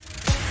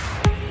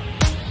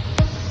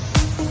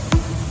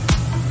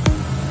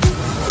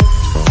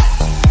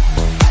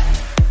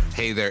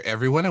Hey there,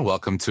 everyone, and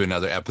welcome to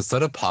another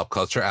episode of Pop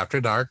Culture After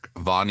Dark.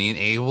 Vonnie and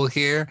Abel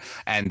here,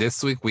 and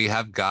this week we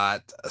have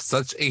got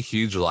such a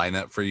huge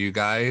lineup for you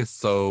guys.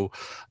 So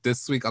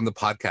this week on the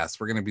podcast,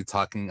 we're going to be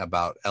talking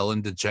about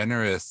Ellen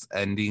DeGeneres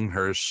ending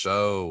her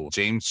show.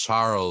 James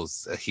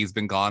Charles, he's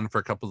been gone for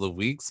a couple of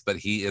weeks, but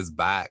he is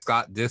back.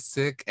 Scott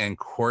Disick and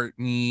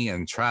Kourtney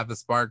and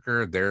Travis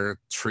Barker, their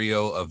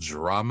trio of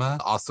drama.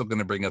 Also going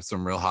to bring up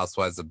some Real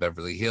Housewives of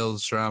Beverly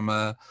Hills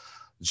drama.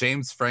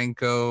 James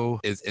Franco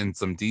is in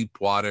some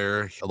deep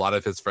water. A lot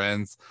of his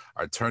friends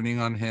are turning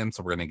on him,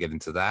 so we're going to get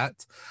into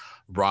that.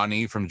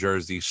 Ronnie from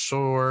Jersey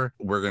Shore.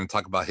 We're going to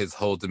talk about his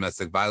whole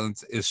domestic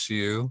violence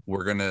issue.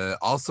 We're going to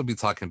also be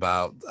talking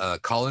about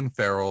Colin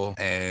Farrell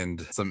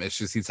and some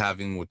issues he's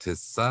having with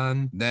his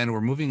son. Then we're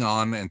moving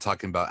on and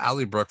talking about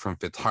Allie Brooke from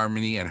Fifth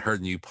Harmony and her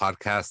new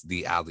podcast,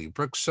 The Allie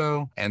Brooke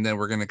Show. And then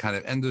we're going to kind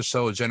of end the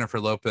show with Jennifer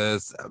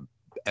Lopez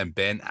and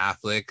Ben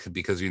Affleck,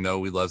 because you know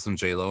we love some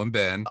J-Lo and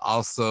Ben.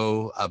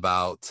 Also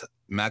about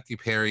Matthew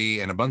Perry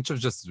and a bunch of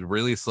just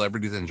really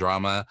celebrities and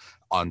drama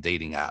on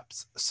dating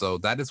apps. So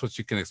that is what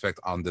you can expect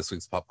on this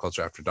week's Pop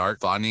Culture After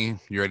Dark. Vonnie,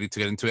 you ready to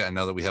get into it? I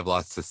know that we have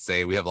lots to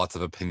say. We have lots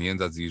of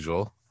opinions as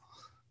usual.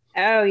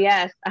 Oh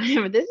yes,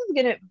 this is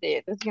gonna be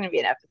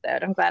an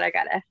episode. I'm glad I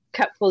got a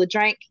cup full of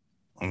drink.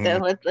 So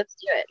let's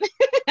do it.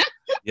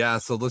 Yeah,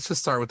 so let's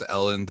just start with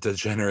Ellen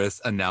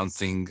DeGeneres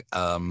announcing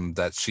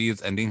that she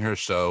is ending her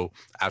show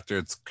after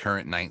its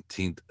current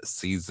 19th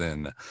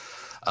season.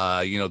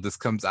 This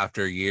comes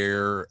after a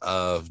year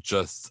of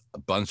just a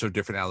bunch of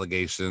different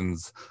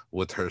allegations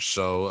with her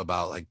show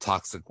about like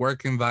toxic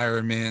work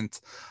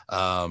environment.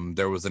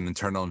 There was an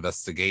internal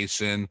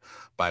investigation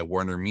by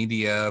Warner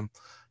Media,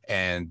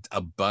 and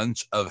a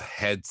bunch of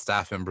head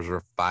staff members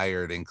were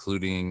fired,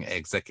 including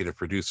executive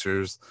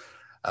producers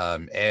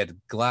Ed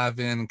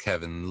Glavin,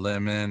 Kevin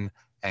Lemon,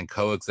 and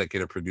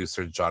co-executive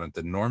producer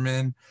Jonathan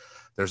Norman.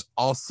 There's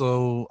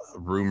also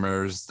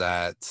rumors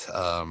that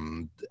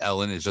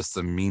Ellen is just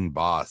a mean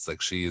boss. Like,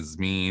 she is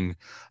mean.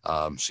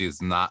 She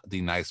is not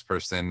the nice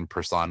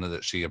persona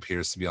that she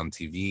appears to be on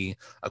TV,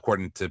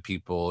 according to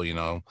people,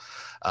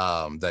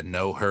 that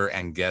know her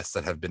and guests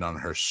that have been on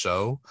her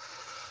show.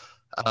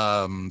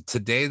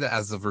 Today,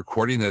 as of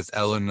recording this,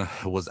 Ellen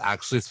was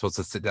actually supposed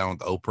to sit down with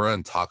Oprah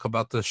and talk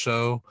about the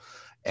show.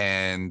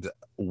 And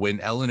when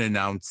Ellen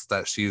announced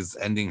that she's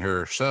ending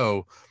her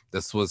show,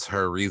 this was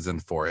her reason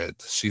for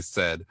it. She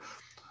said,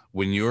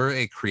 "When you're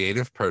a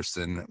creative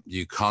person,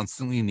 you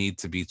constantly need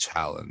to be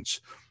challenged.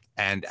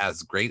 And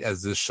as great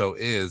as this show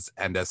is,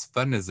 and as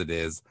fun as it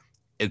is,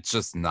 it's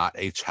just not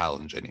a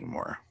challenge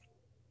anymore."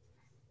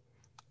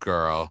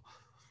 Girl,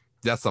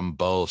 that's some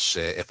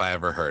bullshit if I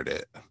ever heard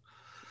it.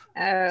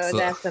 Oh,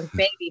 that's some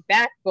baby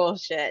back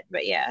bullshit,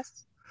 but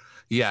yes.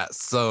 Yeah,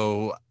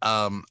 so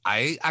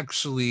I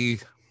actually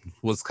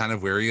was kind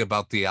of wary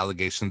about the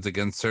allegations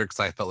against her,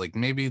 because I felt like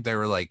maybe they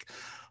were like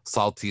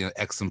salty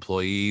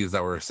ex-employees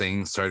that were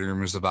starting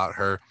rumors about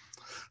her.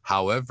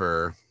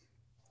 However,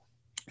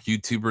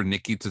 YouTuber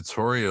Nikki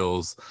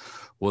Tutorials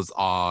was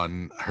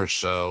on her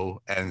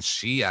show, and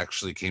she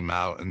actually came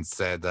out and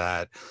said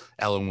that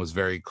Ellen was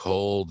very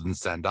cold and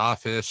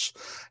standoffish.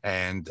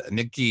 And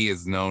Nikki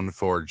is known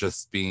for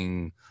just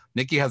being...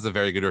 Nikki has a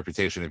very good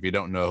reputation. If you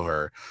don't know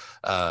her,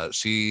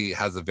 she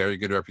has a very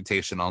good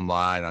reputation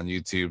online on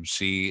YouTube.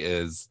 She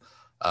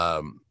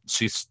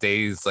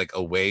stays like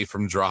away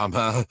from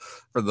drama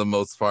for the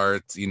most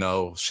part.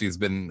 She's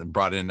been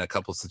brought in a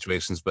couple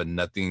situations, but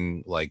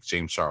nothing like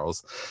James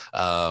Charles.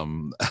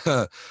 So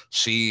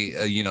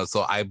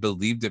I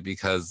believed it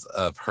because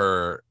of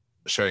her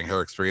sharing her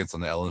experience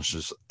on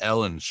the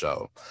Ellen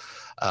show.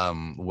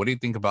 What do you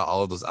think about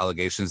all of those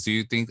allegations? Do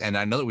you think, and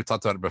I know that we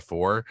talked about it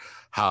before,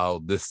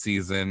 how this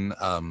season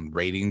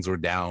ratings were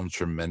down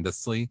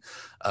tremendously.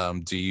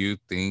 Do you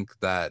think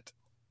that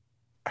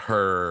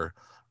her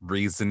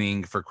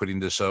reasoning for quitting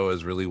the show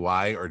is really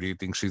why, or do you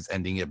think she's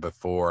ending it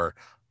before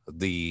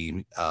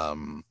the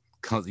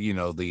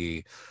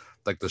the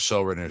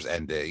showrunners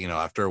end it?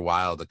 After a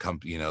while, the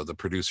company, the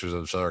producers of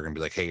the show are gonna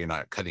be like, hey, you're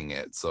not cutting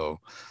it. So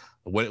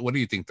what do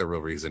you think the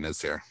real reason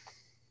is here?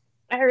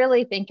 I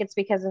really think it's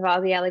because of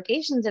all the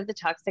allegations of the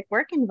toxic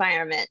work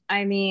environment.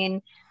 I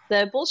mean,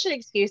 the bullshit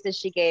excuse that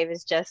she gave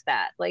is just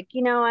that. Like,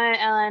 you know what,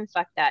 Ellen,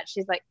 fuck that.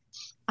 She's like,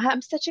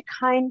 I'm such a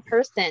kind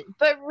person,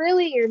 but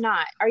really you're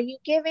not. Are you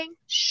giving?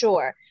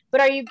 Sure.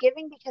 But are you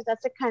giving because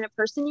that's the kind of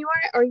person you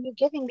are? Or are you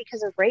giving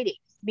because of ratings?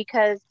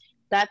 Because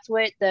that's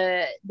what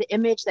the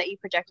image that you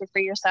projected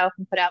for yourself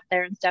and put out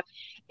there and stuff.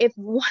 If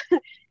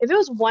if it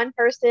was one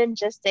person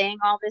just saying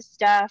all this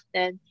stuff,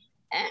 then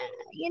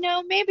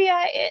maybe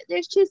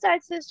there's two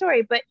sides to the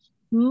story, but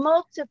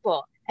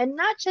multiple, and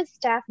not just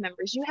staff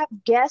members. You have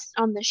guests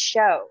on the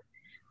show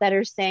that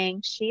are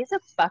saying she's a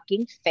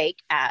fucking fake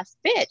ass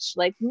bitch.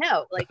 Like,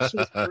 no, like,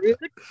 she's rude,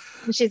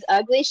 she's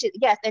ugly.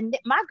 Yes, and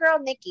my girl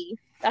Nikki,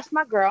 that's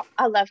my girl.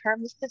 I love her,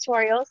 Miss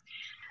Tutorials.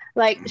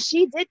 Like,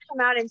 she did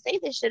come out and say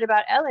this shit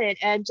about Ellen,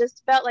 and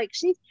just felt like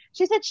she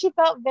said she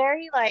felt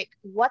very like,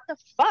 what the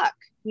fuck,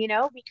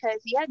 because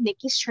yeah,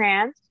 Nikki's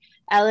trans.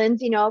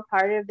 Ellen's, a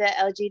part of the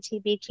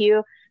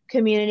LGBTQ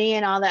community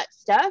and all that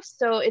stuff.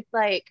 So it's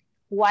like,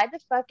 why the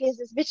fuck is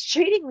this bitch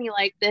treating me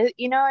like this?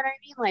 You know what I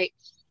mean? Like,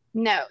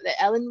 no,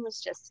 that Ellen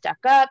was just stuck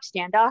up,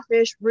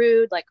 standoffish,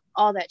 rude, like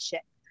all that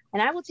shit.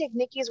 And I will take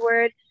Nikki's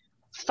word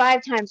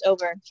 5 times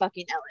over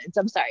fucking Ellen's.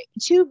 I'm sorry.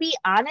 To be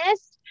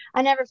honest,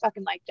 I never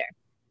fucking liked her.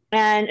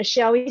 And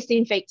she always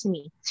seemed fake to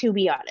me, to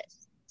be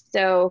honest.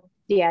 So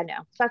yeah, no,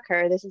 fuck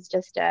her. This is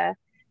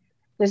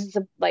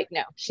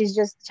no, she's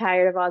just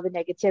tired of all the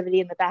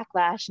negativity and the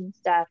backlash and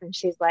stuff. And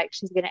she's like,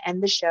 she's going to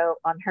end the show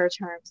on her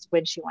terms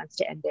when she wants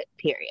to end it,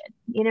 period.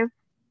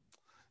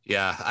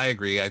 Yeah, I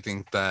agree. I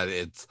think that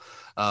it's,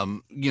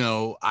 I'm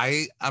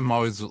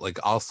always like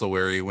also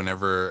wary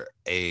whenever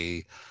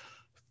a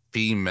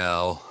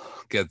female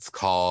gets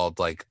called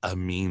like a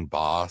mean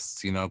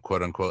boss,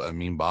 quote unquote, a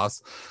mean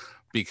boss,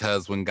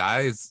 because when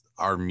guys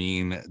are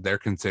mean, they're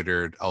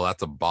considered, oh,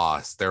 that's a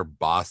boss. They're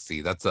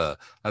bossy. That's a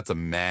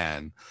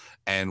man.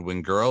 And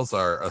when girls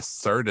are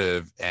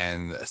assertive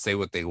and say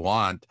what they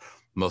want,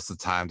 most of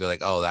the time they're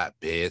like, oh, that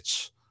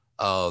bitch,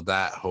 oh,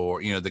 that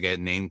whore, they get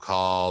name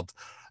called.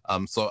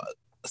 So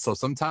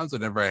sometimes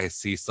whenever I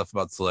see stuff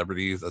about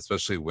celebrities,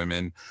 especially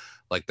women,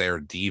 like they're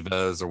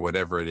divas or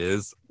whatever it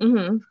is,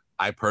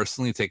 I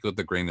personally take it with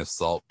a grain of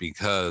salt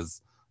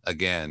because,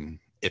 again,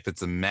 if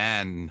it's a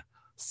man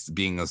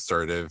being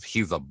assertive,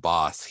 he's a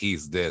boss,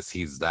 he's this,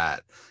 he's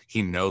that,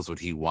 he knows what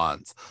he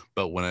wants.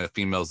 But when a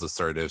female's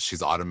assertive,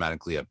 she's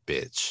automatically a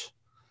bitch.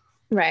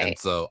 Right. And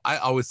so I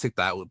always take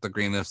that with a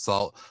grain of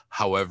salt.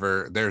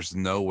 However, there's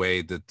no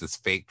way that this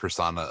fake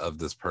persona of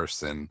this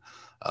person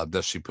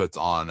that she puts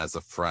on as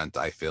a front,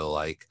 I feel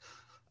like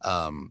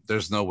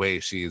there's no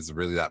way she's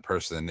really that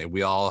person.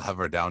 We all have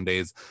our down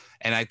days.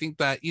 And I think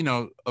that,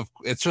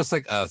 it's just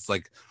like us,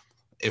 like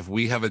if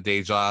we have a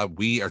day job,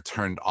 we are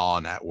turned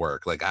on at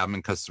work. Like I'm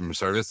in customer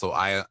service, so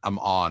I'm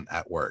on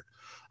at work.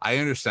 I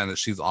understand that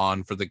she's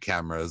on for the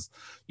cameras,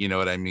 you know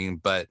what I mean?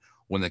 But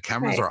when the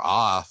cameras are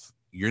off,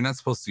 you're not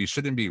supposed to, you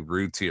shouldn't be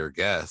rude to your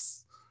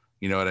guests.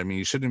 You know what I mean?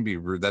 You shouldn't be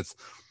rude. That's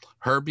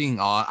her being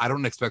on. I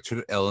don't expect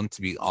her, Ellen,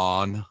 to be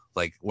on.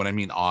 Like when I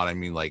mean on, I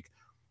mean like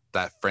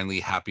that friendly,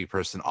 happy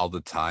person all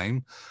the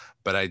time.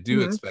 But I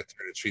do expect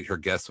her to treat her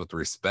guests with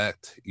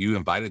respect. You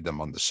invited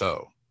them on the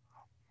show.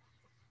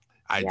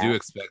 I do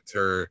expect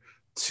her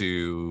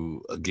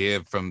to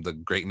give from the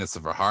greatness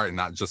of her heart,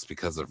 not just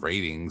because of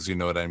ratings. You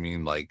know what I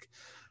mean? Like,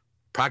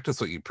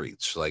 practice what you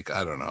preach. Like,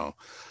 I don't know.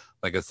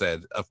 Like I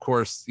said, of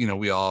course,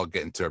 we all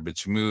get into our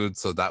bitchy mood.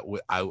 So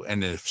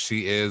and if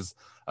she is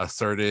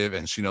assertive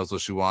and she knows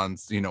what she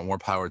wants, more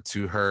power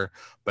to her.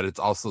 But it's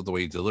also the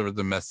way you deliver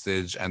the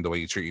message and the way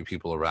you treat your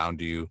people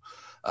around you.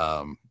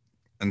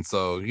 And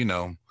so,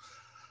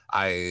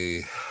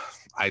 I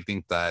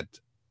think that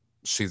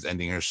she's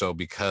ending her show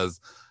because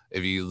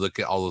if you look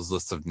at all those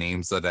lists of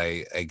names that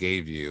I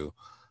gave you,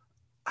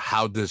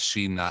 how does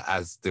she not,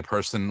 as the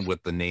person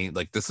with the name,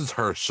 like this is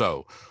her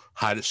show,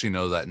 how did she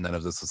know that none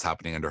of this was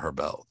happening under her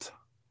belt?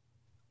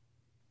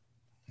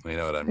 You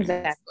know what I mean?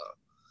 Exactly. So,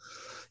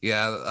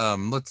 yeah,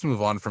 let's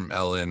move on from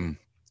Ellen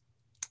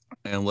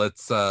and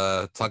let's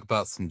talk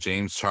about some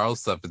James Charles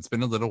stuff. It's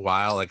been a little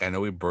while. Like I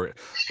know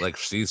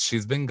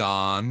she's been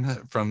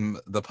gone from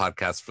the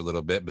podcast for a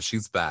little bit, but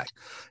she's back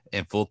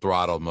in full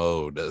throttle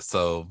mode.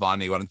 So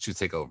Vonnie, why don't you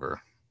take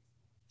over?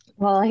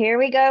 Well, here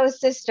we go,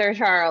 Sister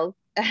Charles.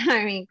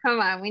 I mean, come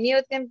on. We knew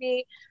it's going to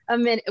be a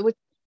minute.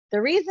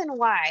 The reason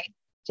why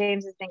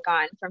James has been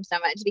gone from so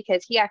much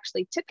because he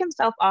actually took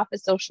himself off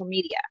of social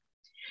media.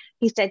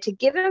 He said to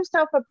give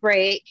himself a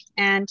break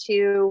and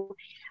to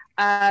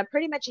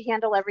pretty much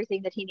handle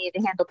everything that he needed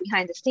to handle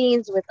behind the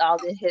scenes with all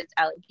his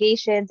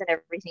allegations and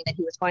everything that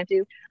he was going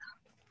through,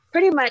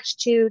 pretty much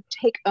to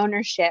take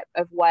ownership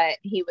of what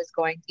he was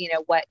going,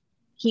 what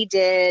he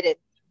did and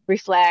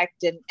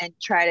reflect and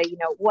try to,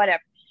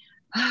 whatever.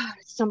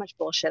 So much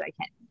bullshit. I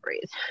can't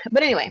breathe.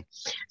 But anyway,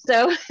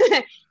 so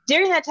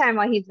during that time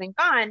while he's been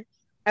gone,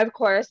 of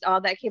course,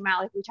 all that came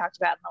out, like we talked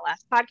about in the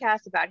last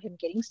podcast, about him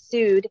getting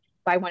sued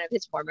by one of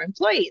his former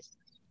employees.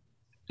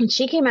 And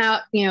she came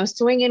out,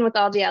 swinging with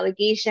all the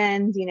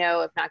allegations,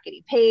 of not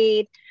getting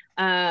paid,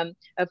 of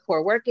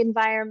poor work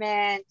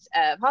environment,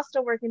 of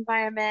hostile work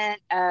environment,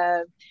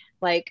 of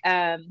what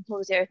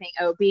was the other thing?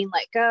 Oh, being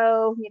let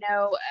go,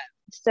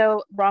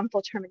 so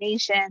wrongful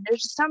termination.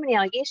 There's just so many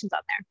allegations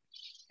on there.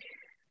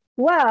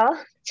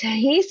 Well,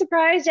 he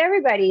surprised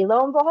everybody.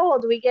 Lo and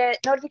behold, we get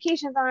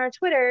notifications on our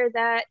Twitter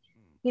that,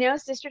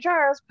 Sister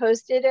Charles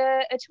posted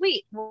a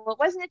tweet. Well, it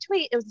wasn't a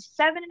tweet. It was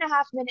a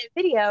 7.5-minute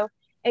video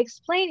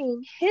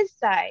explaining his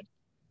side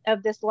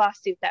of this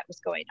lawsuit that was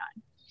going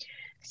on.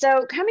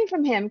 So coming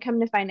from him, come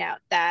to find out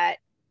that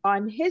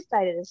on his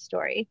side of the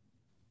story,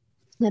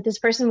 that this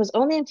person was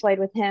only employed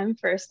with him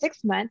for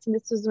 6 months. And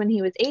this was when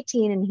he was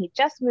 18 and he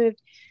just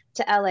moved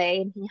to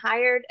LA and he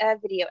hired a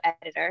video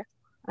editor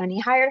and he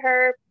hired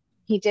her.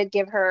 He did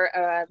give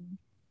her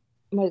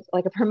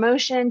a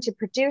promotion to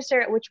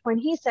producer, at which point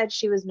he said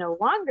she was no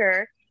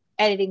longer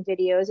editing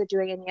videos or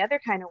doing any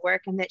other kind of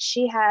work and that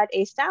she had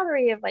a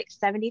salary of like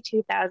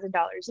 $72,000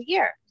 a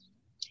year.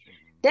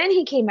 Then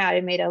he came out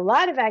and made a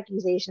lot of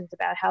accusations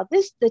about how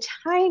the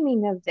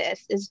timing of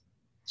this is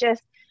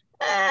just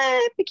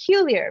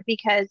peculiar,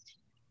 because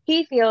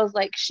he feels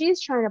like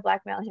she's trying to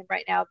blackmail him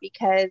right now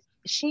because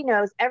she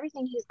knows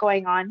everything he's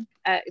going on.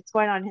 It's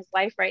going on in his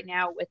life right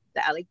now with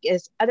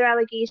his other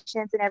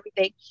allegations and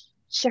everything.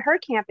 Her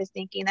camp is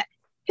thinking that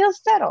he'll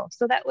settle,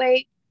 so that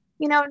way,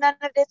 none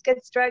of this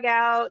gets drug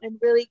out and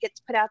really gets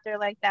put out there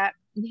like that.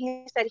 And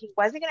he said he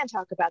wasn't going to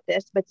talk about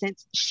this, but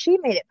since she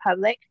made it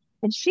public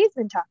and she's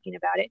been talking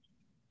about it,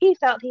 he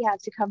felt he had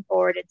to come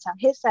forward and tell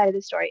his side of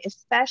the story,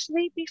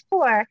 especially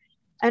before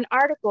an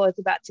article is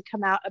about to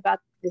come out about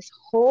this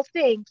whole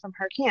thing from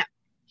her camp.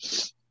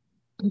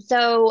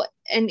 So,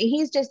 and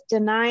he's just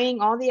denying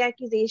all the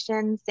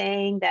accusations,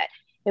 saying that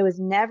it was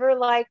never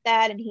like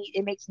that, and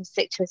it makes him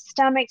sick to his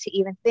stomach to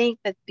even think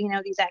that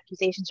these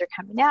accusations are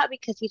coming out,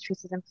 because he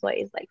treats his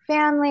employees like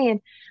family and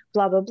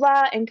blah blah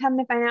blah. And come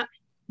to find out,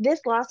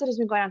 this lawsuit has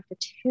been going on for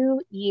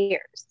 2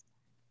 years.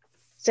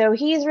 So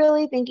he's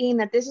really thinking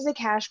that this is a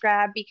cash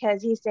grab,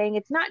 because he's saying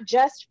it's not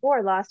just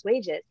for lost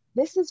wages.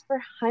 This is for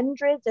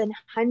hundreds and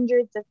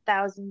hundreds of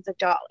thousands of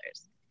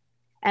dollars.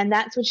 And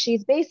that's what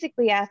she's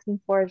basically asking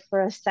for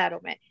a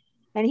settlement.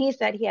 And he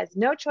said he has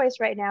no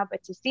choice right now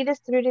but to see this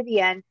through to the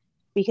end,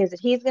 because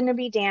he's going to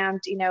be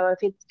damned,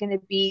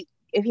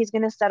 if he's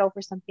going to settle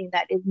for something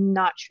that is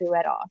not true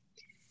at all.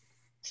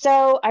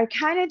 So I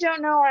kind of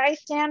don't know where I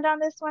stand on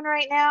this one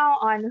right now,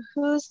 on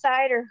whose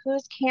side or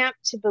whose camp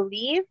to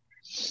believe.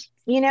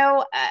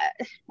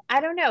 I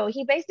don't know.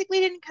 He basically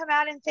didn't come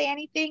out and say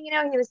anything.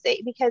 He was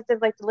saying, because of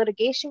the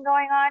litigation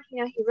going on,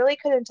 he really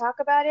couldn't talk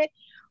about it.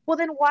 Well,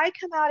 then why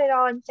come out at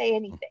all and say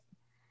anything?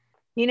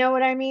 You know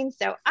what I mean?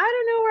 So I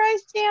don't know where I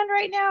stand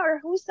right now or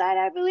whose side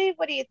I believe.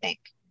 What do you think?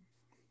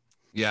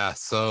 Yeah.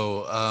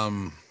 So,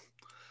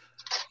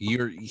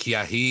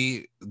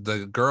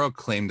 the girl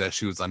claimed that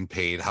she was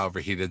unpaid. However,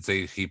 he did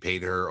say he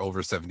paid her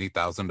over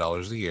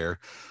 $70,000 a year.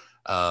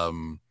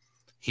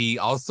 He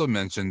also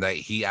mentioned that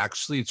he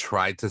actually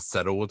tried to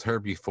settle with her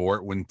before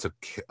it went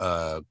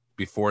to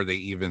before they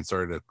even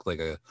started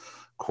a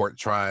court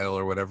trial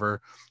or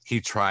whatever.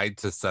 He tried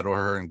to settle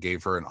her and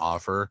gave her an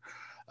offer,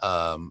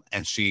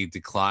 and she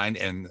declined.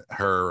 And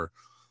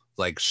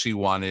she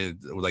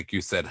wanted, like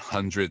you said,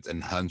 hundreds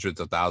and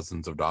hundreds of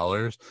thousands of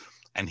dollars.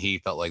 And he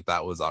felt like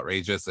that was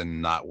outrageous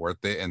and not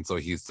worth it. And so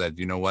he said,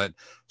 you know what,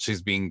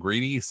 she's being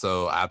greedy,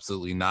 so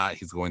absolutely not.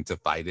 He's going to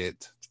fight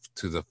it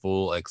to the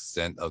full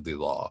extent of the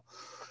law.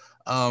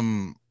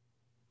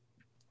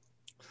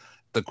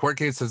 The court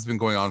case has been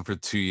going on for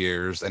 2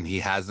 years, and he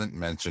hasn't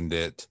mentioned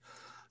it.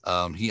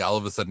 He all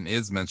of a sudden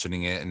is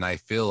mentioning it, and I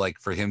feel like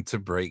for him to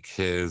break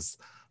his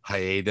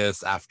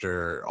hiatus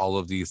after all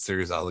of these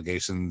serious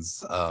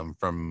allegations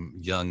from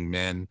young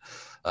men,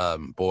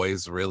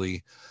 boys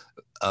really,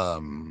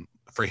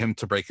 for him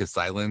to break his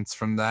silence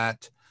from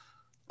that,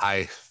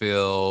 I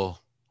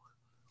feel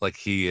like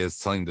he is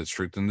telling the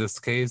truth in this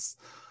case,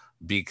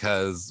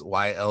 because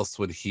why else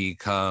would he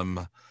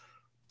come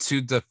to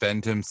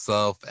defend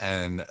himself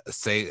and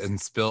say and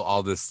spill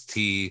all this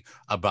tea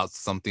about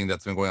something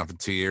that's been going on for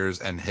 2 years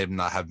and him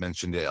not have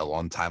mentioned it a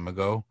long time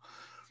ago?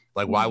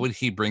 Why would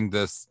he bring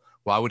this?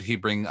 Why would he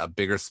bring a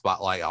bigger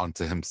spotlight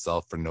onto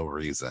himself for no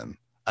reason?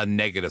 A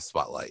negative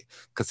spotlight,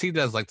 because he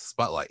does like the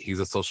spotlight. He's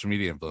a social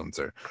media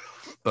influencer,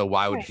 but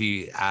why would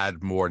he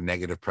add more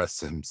negative press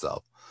to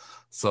himself?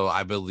 So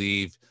I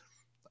believe,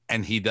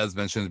 and he does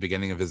mention at the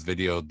beginning of his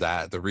video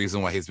that the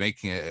reason why he's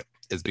making it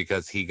is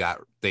because he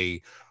got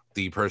the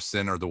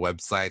person or the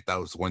website that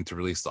was going to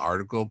release the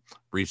article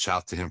reached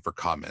out to him for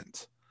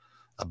comment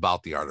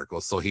about the article,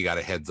 so he got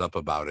a heads up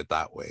about it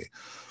that way.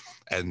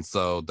 And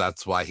so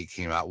that's why he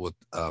came out with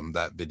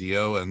that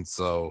video. And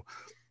so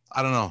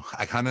I don't know,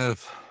 I kind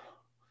of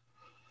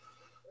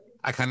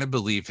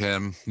believe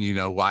him.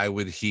 Why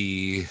would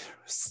he,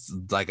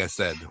 like I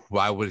said,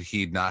 why would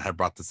he not have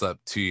brought this up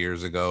 2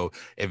 years ago?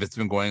 If it's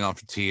been going on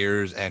for 2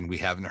 years and we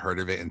haven't heard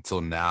of it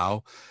until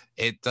now,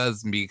 it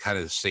does me kind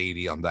of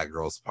shady on that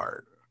girl's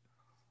part.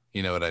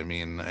 You know what I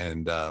mean?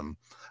 And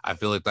I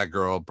feel like that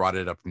girl brought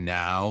it up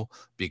now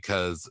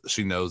because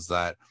she knows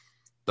that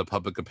the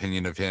public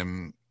opinion of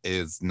him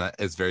is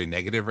very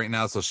negative right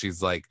now. So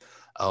she's like,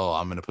 oh,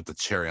 I'm going to put the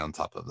cherry on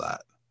top of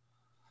that.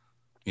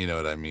 You know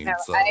what I mean? No,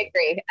 So I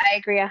agree. I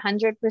agree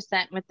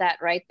 100% with that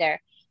right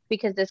there,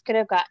 because this could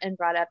have gotten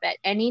brought up at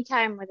any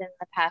time within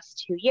the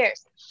past 2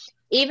 years.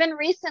 Even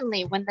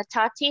recently, when the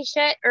Tati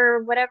shit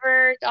or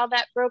whatever, all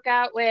that broke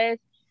out with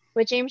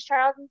James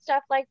Charles and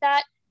stuff like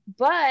that,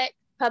 but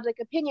public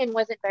opinion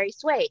wasn't very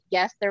swayed.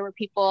 Yes, there were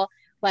people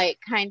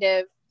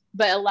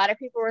but a lot of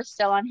people were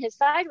still on his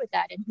side with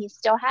that, and he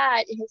still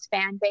had his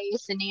fan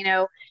base and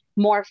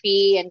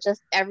Morphe and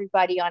just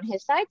everybody on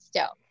his side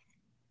still.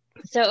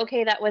 So,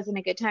 okay, that wasn't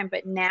a good time.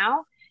 But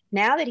now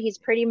that he's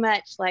pretty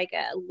much like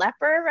a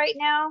leper right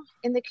now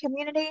in the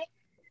community,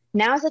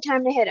 now's the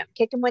time to hit him,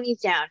 kick him when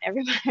he's down.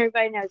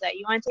 Everybody knows that.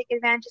 You want to take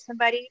advantage of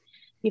somebody,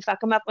 you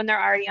fuck them up when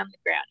they're already on the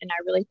ground. And I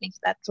really think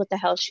that's what the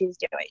hell she's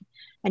doing.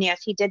 And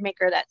yes, he did make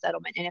her that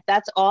settlement. And if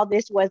that's all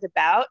this was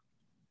about,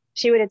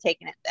 she would have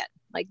taken it then.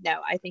 Like, no,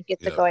 I think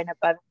it's a Yep. going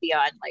above and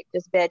beyond. Like,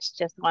 this bitch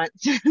just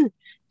wants,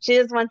 she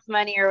just wants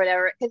money or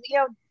whatever. Because,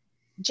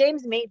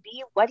 James may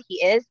be what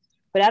he is,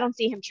 but I don't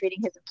see him treating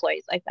his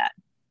employees like that.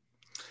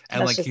 And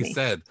That's like just he me.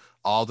 said,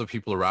 all the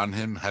people around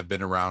him have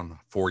been around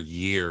for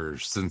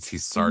years since he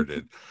Mhm.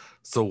 started.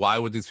 So why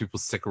would these people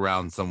stick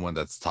around someone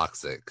that's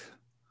toxic?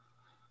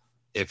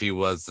 If he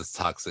was this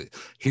toxic,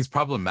 he's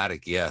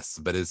problematic, yes,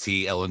 but is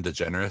he Ellen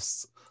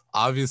DeGeneres?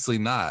 Obviously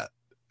not,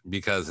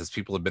 because his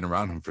people have been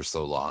around him for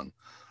so long.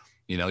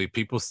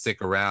 People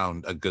stick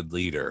around a good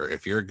leader.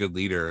 If you're a good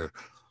leader,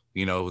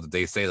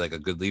 they say like a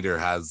good leader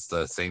has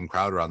the same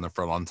crowd around them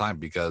for a long time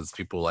because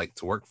people like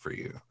to work for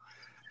you.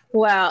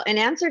 Well, in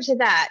answer to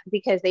that,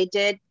 because they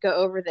did go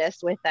over this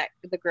with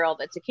the girl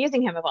that's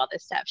accusing him of all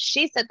this stuff,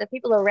 she said the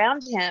people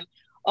around him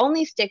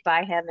only stick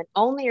by him and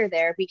only are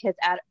there because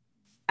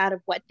out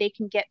of what they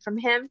can get from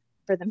him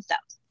for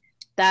themselves.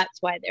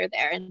 That's why they're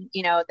there. And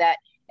that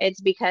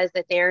it's because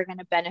that they're going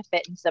to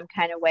benefit in some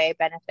kind of way,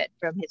 benefit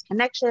from his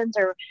connections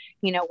or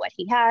what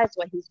he has,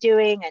 what he's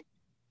doing, and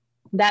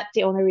that's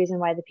the only reason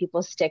why the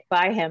people stick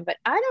by him. But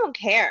I don't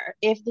care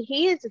if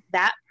he is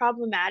that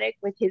problematic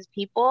with his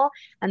people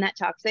and that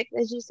toxic,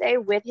 as you say,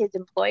 with his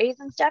employees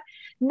and stuff.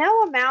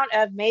 No amount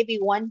of maybe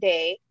one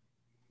day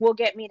will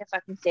get me to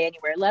fucking stay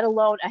anywhere, let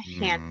alone a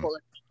Mm. handful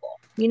of people.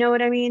 You know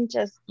what I mean?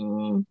 Just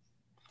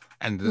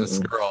And this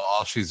mm-mm. girl,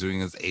 all she's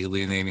doing is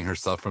alienating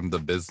herself from the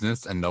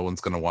business, and no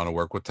one's going to want to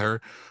work with her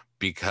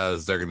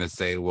because they're going to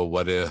say, well,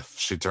 what if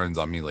she turns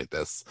on me like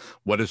this?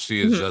 What if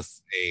she is Mm-hmm.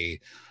 just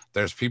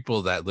there's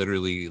people that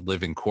literally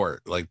live in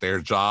court. Like their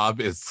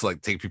job is to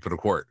like take people to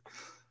court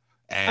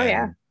Oh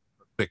yeah. and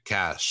pick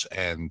cash,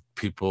 and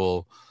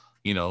people,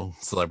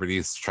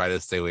 celebrities try to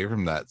stay away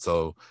from that.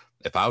 So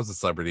if I was a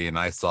celebrity and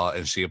I saw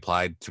and she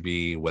applied to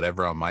be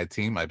whatever on my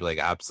team, I'd be like,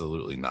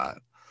 absolutely not.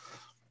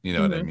 You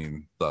know what I Mm-hmm.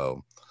 mean?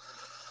 So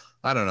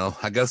I don't know.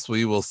 I guess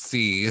we will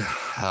see.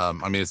 I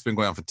mean, it's been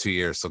going on for 2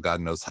 years, so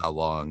God knows how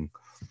long.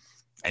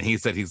 And he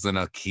said he's going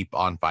to keep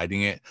on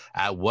fighting it.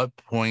 At what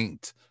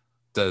point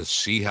does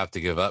she have to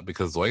give up?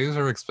 Because lawyers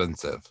are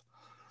expensive.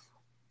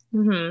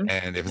 Mm-hmm.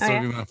 And if it's Oh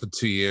only yeah. been on for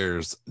 2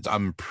 years,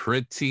 I'm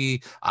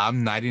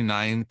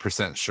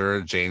 99%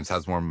 sure James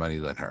has more money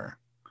than her.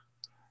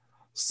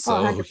 Oh,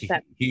 So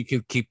 100%. he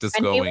could keep this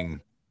And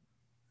going.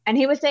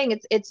 he was saying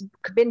it's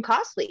been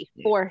costly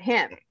for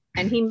him,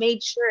 and he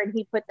made sure and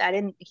he put that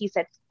in. He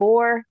said,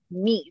 for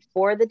me,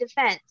 for the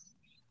defense,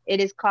 it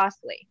is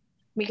costly,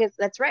 because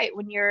that's right.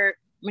 When you're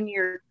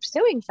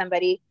suing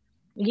somebody,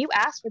 you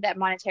ask for that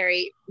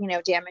monetary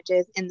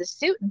damages in the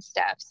suit and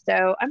stuff.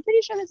 So I'm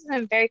pretty sure this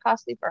isn't very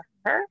costly for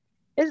her.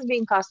 This is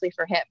being costly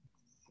for him.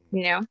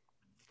 you know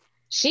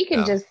she can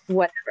Yeah. just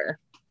whatever.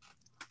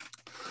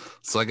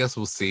 So I guess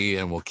we'll see,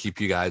 and we'll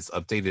keep you guys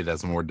updated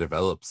as more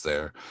develops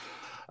there.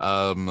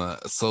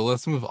 So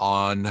let's move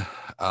on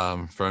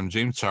from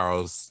James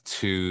Charles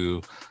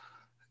to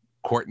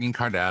Kourtney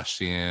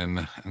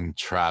Kardashian and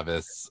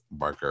Travis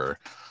Barker.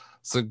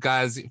 So,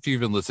 guys, if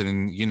you've been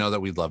listening, you know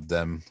that we love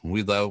them.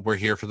 We're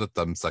here for the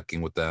thumb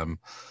sucking with them.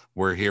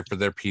 We're here for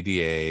their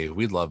PDA.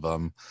 We love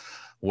them.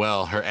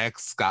 Well, her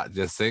ex Scott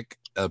Disick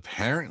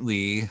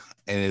apparently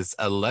and is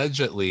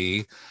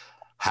allegedly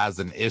has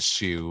an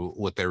issue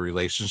with their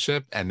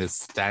relationship and is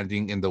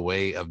standing in the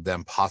way of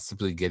them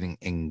possibly getting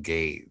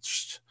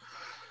engaged.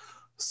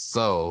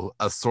 So,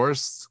 a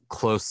source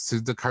close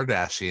to the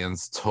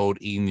Kardashians told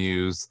E!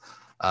 News,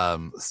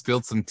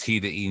 spilled some tea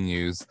to E!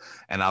 News,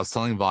 and I was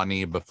telling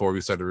Vonnie before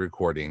we started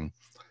recording,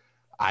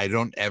 I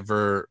don't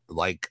ever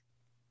like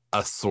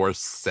a source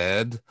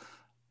said,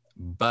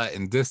 but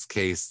in this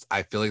case,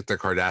 I feel like the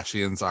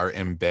Kardashians are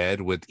in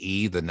bed with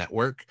E! the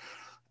network.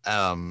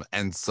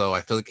 And so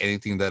I feel like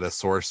anything that a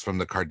source from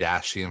the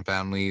Kardashian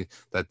family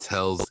that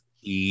tells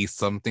E!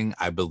 something,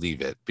 I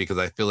believe it, because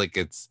I feel like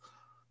it's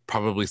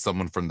probably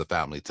someone from the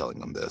family telling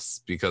them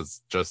this,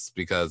 because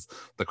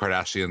the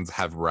Kardashians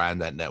have ran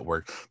that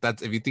network.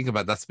 That's, if you think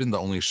about it, that's been the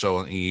only show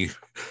on E!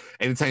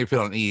 Anytime you put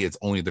on E! it's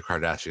only the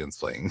Kardashians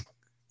playing.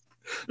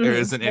 There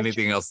isn't That's true.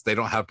 anything else. They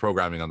don't have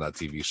programming on that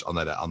TV show, on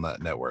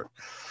that network.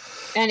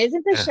 And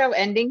isn't the Eh, show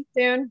ending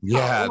soon?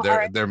 yeah, Oh,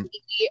 they're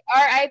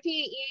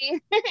R.I.P.E.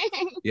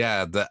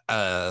 yeah,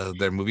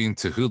 they're moving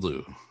to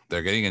Hulu.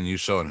 They're getting a new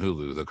show on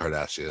Hulu, the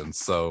Kardashians.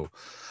 So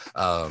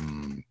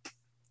um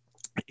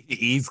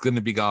he's going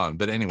to be gone.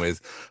 But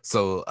anyways,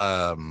 so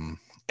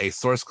a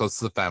source close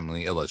to the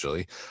family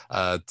allegedly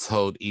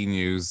told E!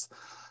 News,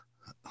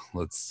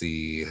 let's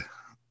see,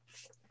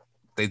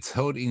 they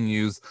told E!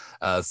 News,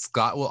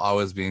 Scott will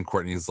always be in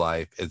Kourtney's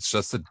life. It's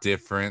just a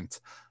different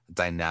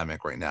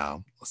dynamic right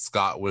now.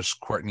 Scott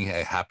wished Kourtney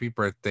a happy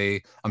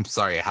birthday. I'm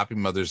sorry, a happy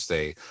Mother's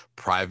Day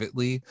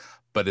privately,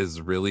 but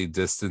is really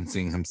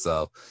distancing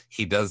himself.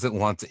 He doesn't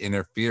want to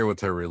interfere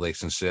with her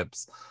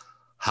relationships,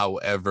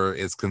 however,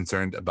 is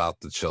concerned about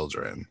the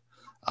children.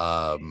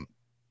 Um,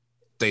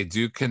 they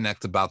do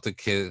connect about the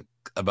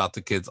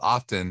kids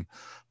often,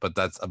 but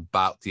that's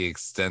about the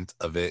extent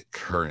of it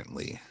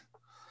currently.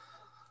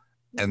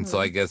 And so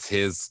I Mhm. guess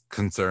his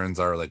concerns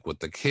are like with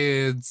the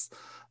kids,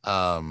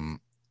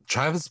 um,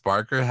 Travis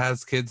Barker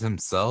has kids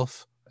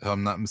himself, if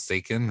I'm not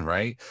mistaken,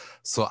 right?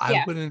 So I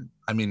Yeah. wouldn't,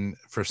 I mean,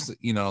 for,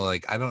 you know,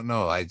 like, I don't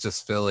know. I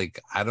just feel like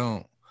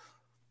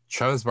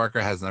Travis Barker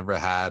has never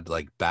had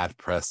like bad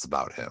press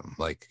about him.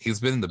 Like,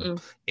 he's been in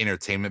the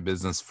entertainment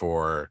business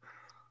for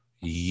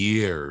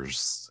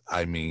years.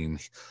 I mean,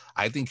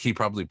 I think he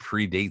probably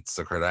predates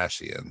the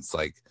Kardashians.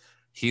 Like,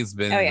 he's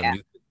been Oh in the yeah.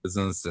 music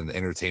business and the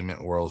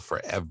entertainment world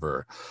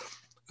forever.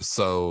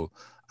 So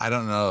I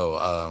don't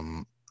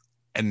know.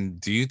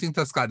 And do you think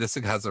that Scott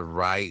Disick has a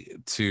right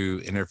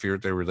to interfere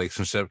with their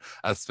relationship,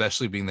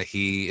 especially being that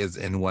he is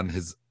in one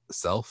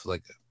himself?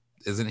 Like,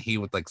 isn't he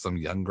with like some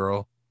young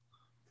girl?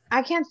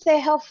 I can't say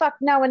hell fuck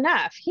no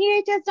enough.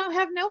 He just don't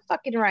have no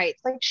fucking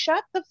rights. Like,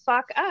 shut the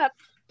fuck up.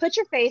 Put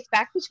your face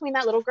back between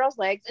that little girl's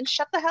legs and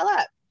shut the hell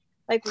up.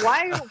 Like,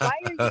 why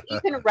are you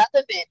even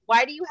relevant?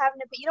 Why do you have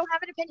an opinion? You don't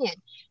have an opinion.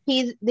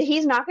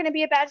 He's not going to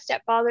be a bad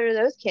stepfather to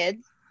those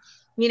kids.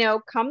 You know,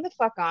 come the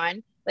fuck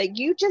on. Like,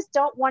 you just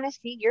don't want to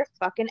see your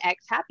fucking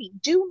ex happy.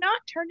 Do not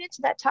turn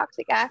into that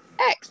toxic ass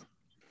ex.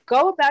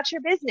 Go about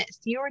your business.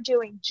 You were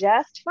doing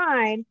just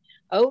fine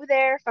over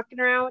there fucking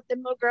around with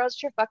them little girls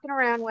that you're fucking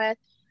around with.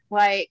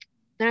 Like,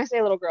 and I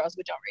say little girls,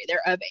 but don't worry,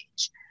 they're of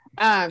age.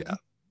 Yeah.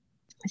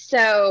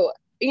 So,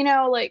 you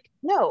know, like,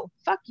 no,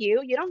 fuck you.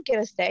 You don't get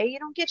a say. You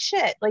don't get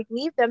shit. Like,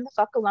 leave them the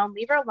fuck alone.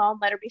 Leave her alone.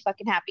 Let her be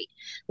fucking happy.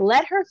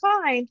 Let her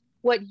find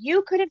what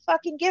you couldn't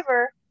fucking give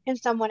her in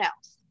someone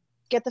else.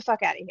 Get the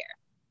fuck out of here.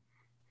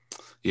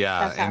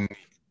 Yeah. That's how. And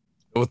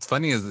what's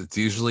funny is it's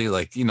usually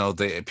like, you know,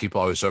 people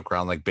always joke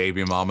around like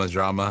baby mama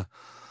drama.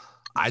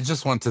 I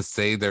just want to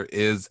say there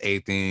is a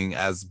thing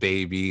as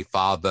baby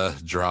father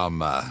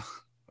drama.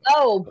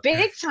 Oh,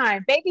 big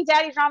time. Baby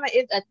daddy drama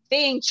is a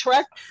thing.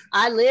 Trust.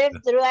 I lived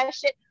through that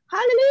shit.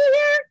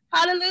 Hallelujah.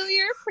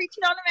 Hallelujah.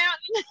 Preaching on the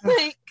mountain.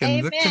 Like,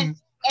 amen.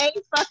 A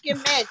fucking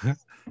man.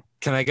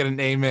 Can I get an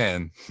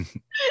amen?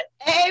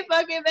 A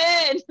fucking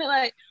man.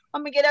 Like,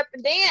 I'm gonna get up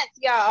and dance,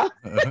 y'all.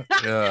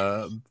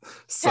 Yeah.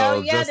 So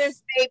hell yeah,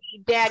 there's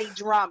baby daddy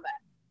drama.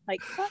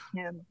 Like, fuck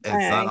him.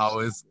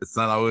 It's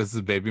not always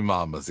the baby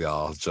mamas,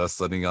 y'all. Just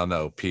letting y'all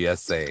know.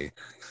 PSA.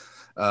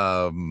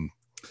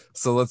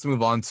 So let's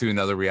move on to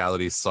another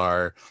reality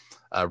star,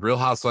 Real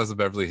Housewives of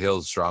Beverly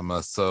Hills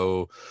drama.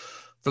 So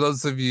for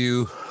those of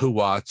you who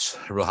watch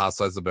Real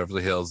Housewives of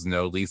Beverly Hills,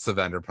 know Lisa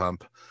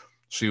Vanderpump.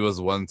 She was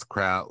once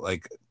crowned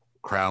like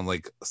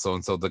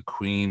so-and-so the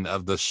queen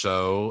of the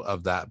show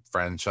of that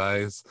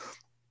franchise.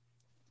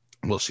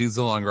 Well, she's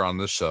no longer on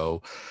the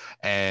show.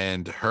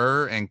 And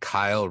her and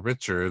Kyle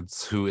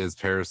Richards, who is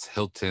Paris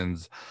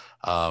Hilton's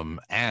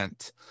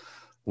aunt,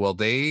 well,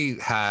 they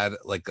had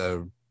like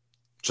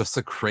just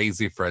a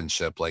crazy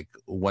friendship. Like,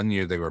 one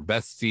year they were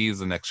besties,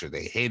 the next year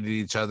they hated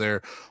each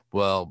other.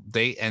 Well,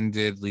 they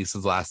ended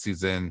Lisa's last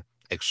season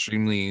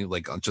extremely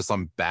like just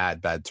on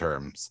bad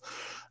terms.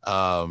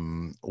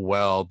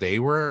 Well,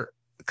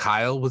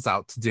 Kyle was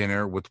out to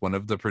dinner with one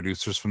of the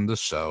producers from the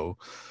show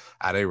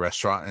at a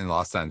restaurant in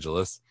Los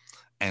Angeles,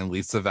 and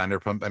Lisa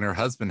Vanderpump and her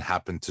husband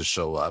happened to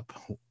show up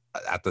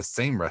at the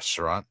same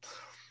restaurant.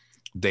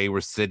 They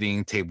were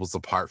sitting tables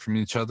apart from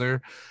each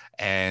other,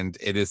 and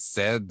it is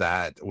said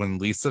that when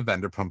Lisa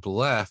Vanderpump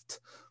left,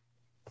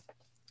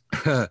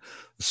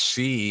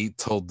 she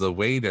told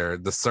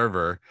the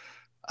server,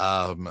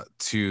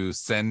 to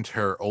send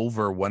her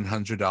over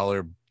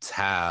 $100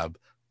 tab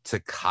to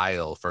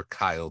Kyle for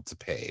Kyle to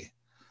pay.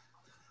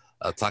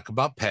 Talk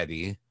about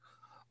petty.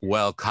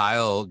 Well,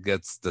 Kyle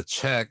gets the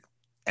check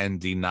and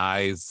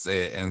denies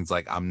it and is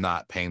like, I'm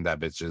not paying that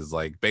bitch's,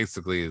 like,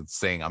 basically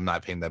saying I'm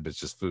not paying that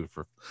bitch's food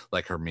for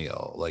like her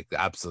meal. Like,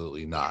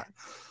 absolutely not.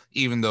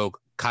 Even though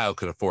Kyle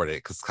could afford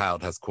it because Kyle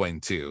has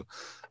coin too.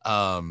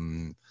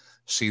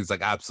 She's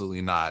like,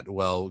 absolutely not.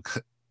 Well,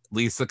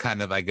 Lisa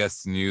kind of, I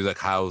guess, knew that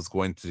Kyle was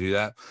going to do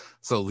that.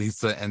 So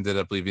Lisa ended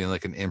up leaving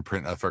like an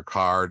imprint of her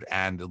card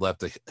and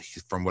left,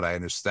 from what I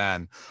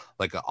understand,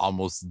 like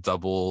almost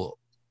double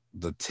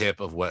the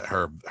tip of what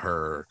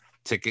her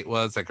ticket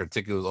was. Like, her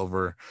ticket was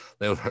like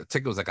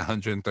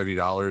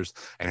 $130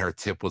 and her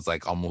tip was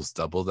like almost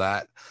double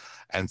that.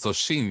 And so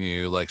she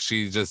knew, like,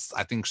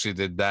 I think she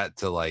did that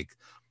to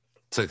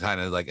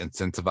kind of like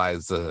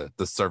incentivize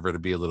the server to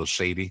be a little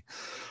shady.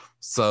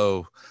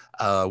 So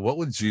what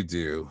would you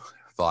do,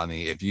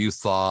 Vonnie, if you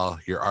saw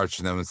your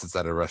arch nemesis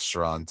at a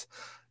restaurant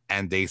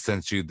and they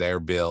sent you their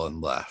bill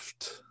and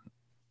left?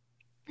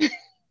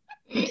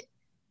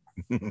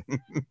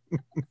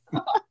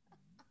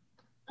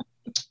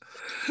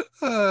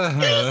 By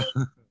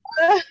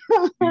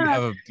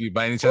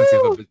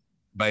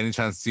any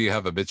chance do you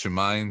have a bitch in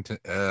mind?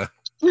 Oh,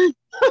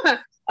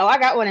 I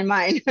got one in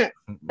mind.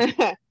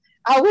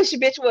 I wish a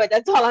bitch would.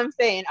 That's all I'm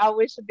saying. I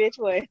wish a bitch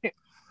would.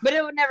 But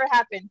it would never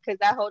happen because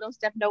that hoe don't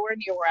step nowhere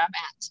near where I'm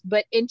at.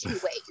 But in two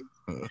ways.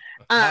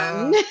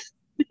 I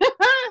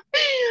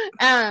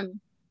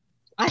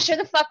sure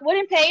the fuck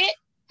wouldn't pay it.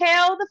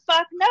 Hell the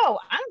fuck no.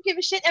 I don't give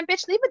a shit. And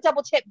bitch, leave a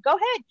double tip. Go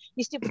ahead,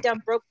 you stupid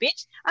dumb broke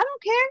bitch. I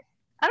don't care.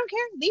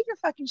 Leave your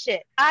fucking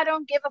shit. I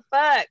don't give a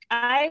fuck.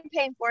 I ain't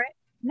paying for it.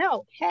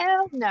 No.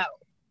 Hell no.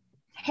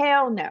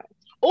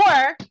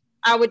 Or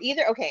I would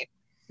either, okay,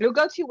 it would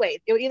go two ways.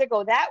 It would either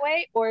go that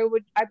way, or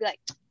I'd be like,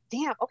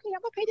 damn, okay,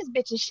 I'm gonna pay this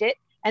bitch and shit.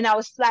 And I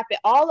would slap it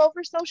all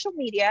over social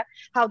media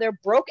how their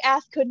broke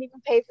ass couldn't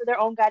even pay for their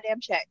own goddamn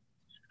check.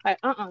 Like,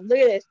 look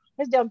at this.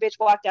 This dumb bitch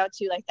walked out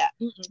too like that.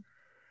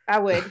 I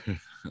would.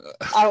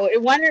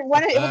 It would go one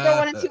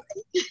and two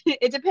ways.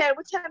 It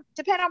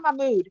depend on my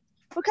mood.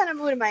 What kind of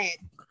mood am I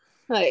in?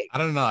 Like, I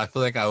don't know. I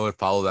feel like I would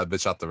follow that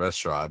bitch out the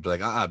restaurant. I'd be like,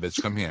 bitch,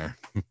 come here.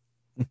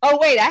 oh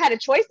wait, I had a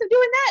choice of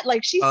doing that?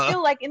 Like, she's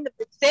still like in the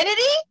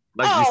vicinity?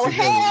 Like, oh,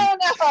 hell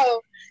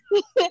no.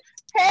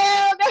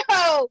 Hell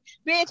no.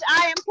 Bitch,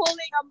 I am pulling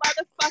a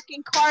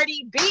motherfucking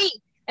Cardi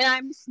B and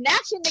I'm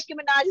snatching Nicki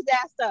Minaj's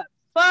ass up.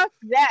 Fuck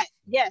that.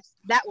 Yes,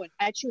 that one.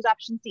 I choose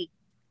option C.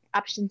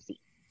 Option C.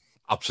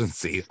 Option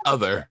C.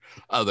 Other.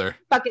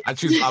 Fuck it. I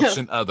choose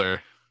option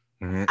other.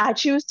 I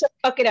choose to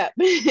fuck it up.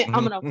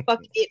 I'm gonna fuck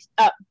it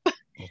up.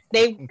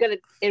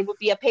 It would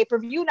be a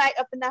pay-per-view night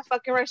up in that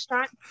fucking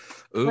restaurant.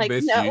 Ooh, like,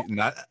 bitch,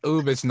 no.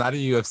 Bitch, not a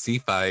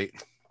UFC fight.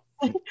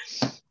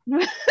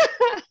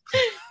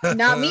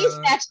 Not me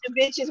snatching the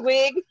bitch's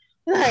wig.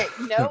 Like,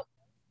 nope.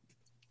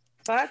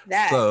 Fuck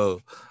that.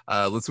 So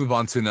let's move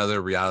on to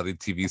another reality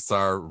TV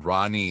star,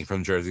 Ronnie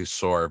from Jersey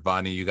Shore.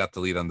 Bonnie, you got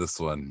the lead on this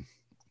one.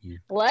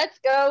 Let's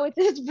go with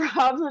this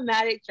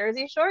problematic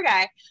Jersey Shore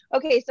guy.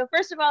 Okay, so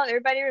first of all,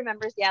 everybody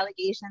remembers the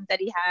allegations that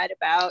he had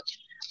about,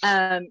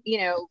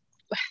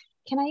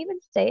 can I even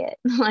say it?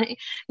 Like,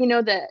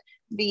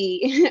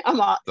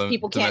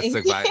 people can't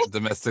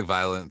domestic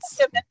violence.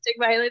 Domestic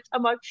violence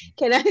among.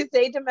 Can I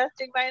say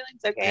domestic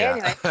violence? Okay, yeah.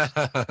 Anyway.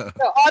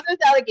 So all those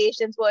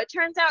allegations. Well, it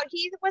turns out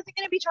he wasn't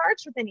going to be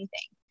charged with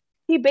anything.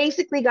 He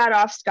basically got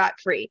off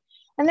scot-free.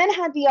 And then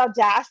had the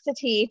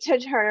audacity to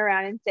turn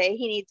around and say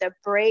he needs a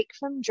break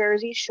from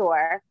Jersey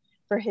Shore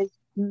for his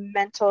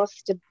mental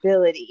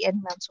stability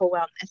and mental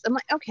wellness. I'm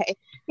like, okay,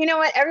 you know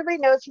what? Everybody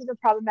knows he's been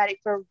problematic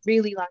for a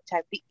really long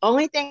time. The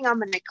only thing I'm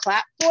going to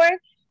clap for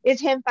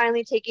is him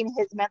finally taking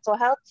his mental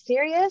health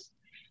serious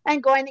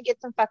and going to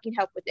get some fucking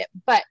help with it.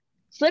 But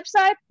flip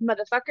side,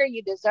 motherfucker,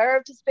 you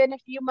deserve to spend a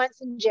few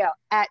months in jail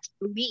at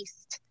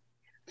least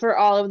for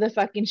all of the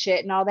fucking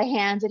shit and all the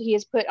hands that he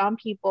has put on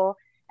people.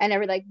 And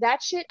every like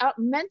that shit out,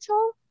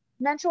 mental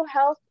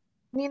health,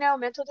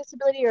 mental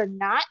disability or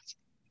not,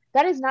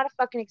 that is not a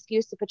fucking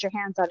excuse to put your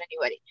hands on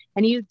anybody.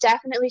 And you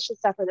definitely should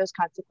suffer those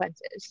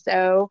consequences.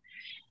 So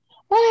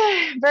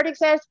verdict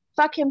says,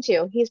 fuck him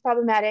too. He's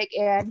problematic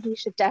and he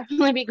should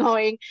definitely be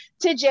going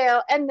to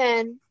jail. And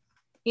then,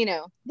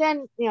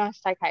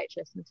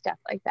 psychiatrists and stuff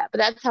like that. But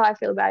that's how I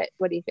feel about it.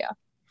 What do you feel?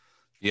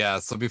 Yeah,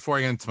 so before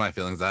I get into my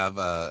feelings, I have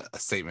a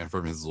statement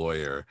from his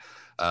lawyer.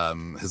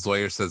 His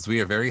lawyer says, "We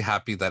are very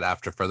happy that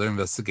after further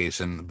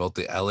investigation, both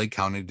the LA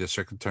County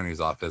District Attorney's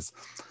Office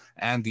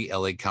and the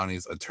LA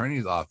County's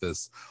Attorney's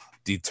Office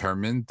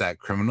determined that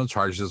criminal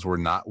charges were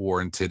not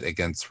warranted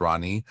against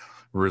Ronnie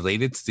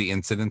related to the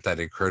incident that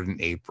occurred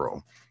in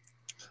April.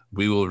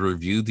 We will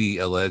review the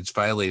alleged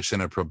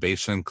violation of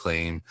probation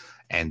claim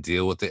and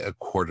deal with it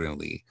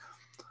accordingly.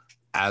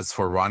 As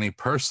for Ronnie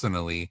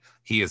personally,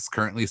 he is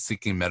currently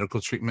seeking medical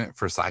treatment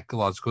for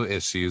psychological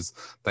issues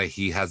that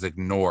he has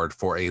ignored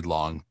for a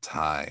long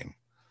time.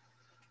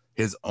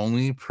 His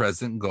only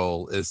present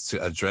goal is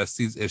to address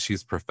these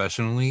issues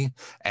professionally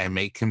and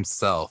make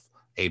himself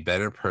a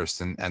better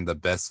person and the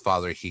best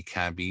father he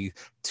can be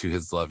to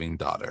his loving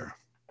daughter."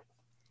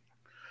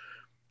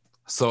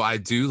 So I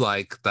do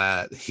like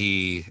that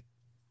he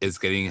is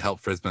getting help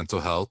for his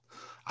mental health.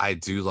 I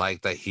do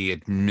like that he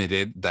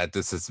admitted that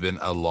this has been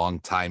a long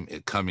time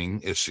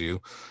coming issue.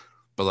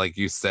 But like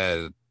you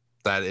said,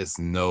 that is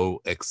no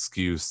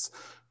excuse.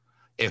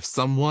 If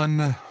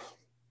someone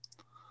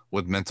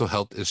with mental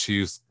health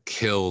issues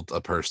killed a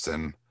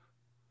person,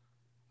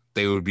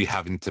 they would be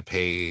having to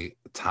pay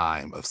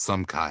time of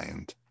some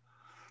kind,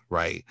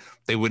 right?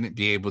 They wouldn't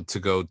be able to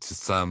go to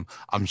some,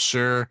 I'm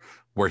sure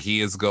where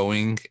he is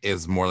going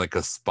is more like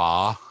a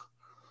spa.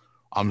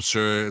 I'm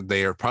sure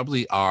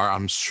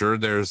I'm sure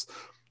there's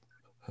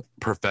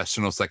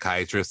professional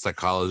psychiatrists,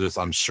 psychologists.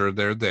 I'm sure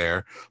they're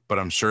there, but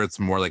I'm sure it's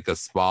more like a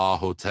spa,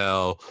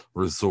 hotel,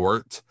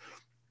 resort.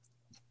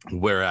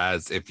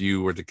 Whereas if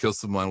you were to kill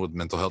someone with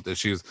mental health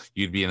issues,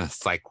 you'd be in a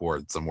psych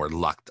ward somewhere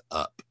locked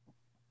up.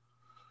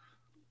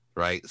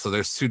 Right? So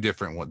there's two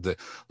different ones.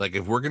 Like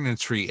if we're going to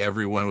treat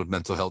everyone with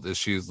mental health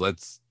issues,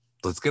 let's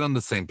get on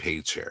the same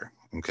page here.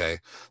 Okay.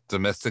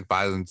 Domestic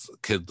violence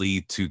could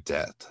lead to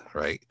death,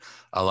 right?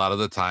 A lot of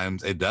the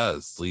times it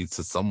does lead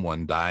to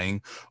someone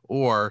dying,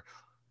 or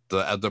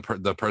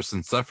the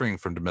person suffering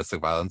from domestic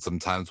violence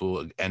sometimes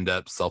will end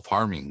up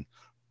self-harming.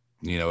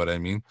 You know what I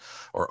mean?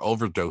 Or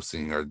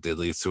overdosing, or it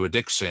leads to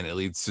addiction. It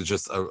leads to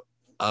just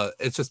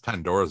it's just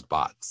Pandora's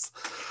box.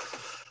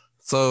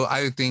 So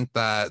I think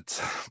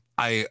that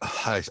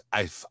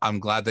I'm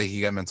glad that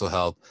he got mental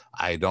health.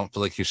 I don't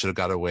feel like he should have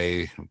got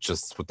away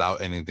just without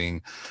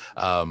anything.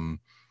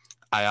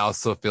 I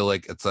also feel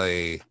like it's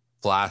a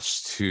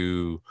flash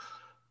to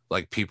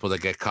like people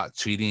that get caught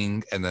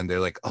cheating and then they're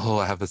like, oh,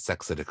 I have a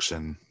sex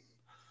addiction.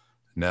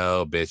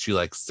 No, bitch, you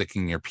like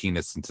sticking your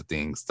penis into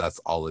things. That's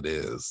all it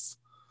is.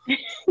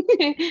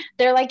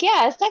 They're like,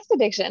 yeah, sex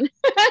addiction.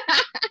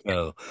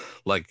 So,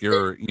 like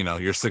your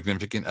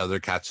significant other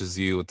catches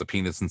you with the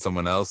penis in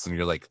someone else, and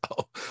you're like,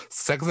 oh,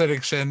 sex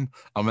addiction.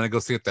 I'm gonna go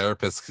see a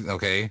therapist.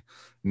 Okay,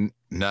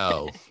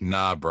 no,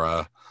 nah,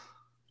 bruh.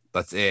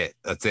 That's it.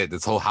 That's it.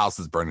 This whole house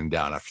is burning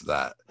down after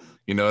that.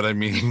 You know what I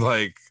mean?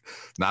 Like,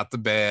 not the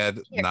bed,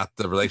 not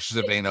the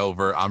relationship ain't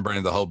over. I'm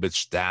burning the whole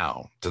bitch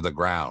down to the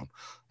ground.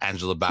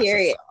 Angela Bassett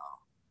Period. style.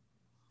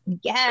 Okay.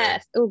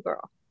 Yes. Oh,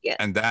 girl. Yes.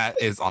 And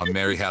that is on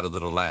Mary Had a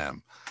Little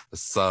Lamb.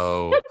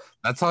 So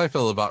that's how I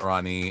feel about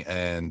Ronnie.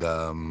 And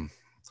the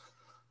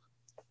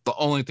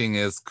only thing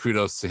is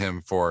kudos to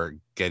him for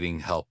getting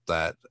help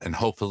that, and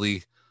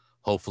hopefully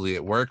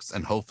it works,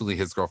 and hopefully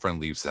his girlfriend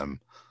leaves him,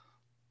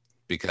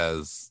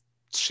 because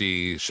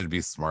she should be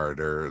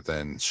smarter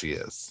than she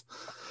is.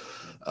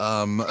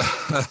 Um,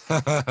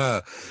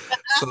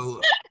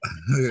 so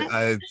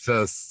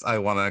I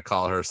want to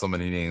call her so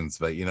many names,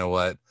 but you know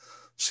what?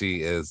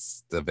 She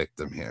is the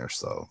victim here,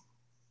 so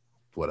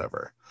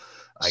whatever.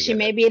 I She get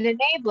may it. be an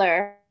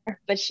enabler,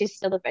 but she's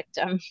still a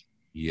victim.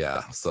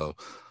 Yeah, so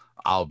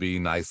I'll be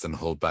nice and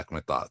hold back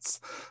my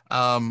thoughts.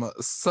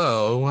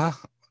 So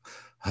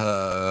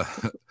uh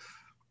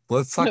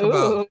let's talk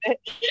about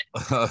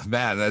Ooh.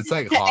 man, it's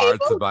like hard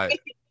to Abel's, bite.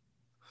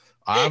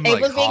 I'm like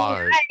Abel's being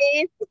hard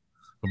nice.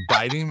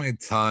 biting my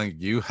tongue.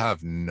 You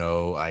have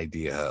no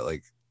idea.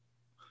 Like,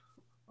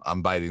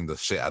 I'm biting the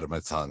shit out of my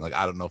tongue. Like,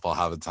 I don't know if I'll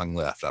have a tongue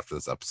left after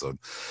this episode.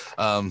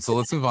 So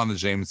let's move on to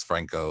James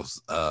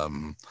Franco's. I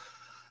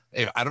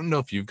don't know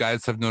if you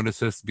guys have noticed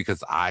this,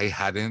 because I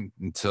hadn't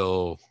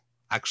until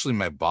actually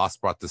my boss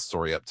brought this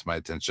story up to my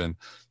attention.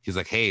 He's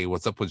like, "Hey,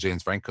 what's up with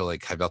James Franco?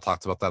 Like, have y'all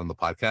talked about that on the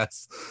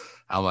podcast?"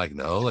 I'm like,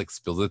 "No, like,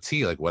 spill the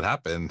tea. Like, what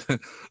happened?"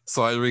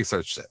 So I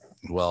researched it.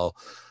 Well,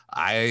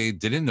 I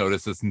didn't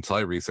notice this until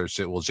I researched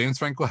it. Well, James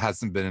Franco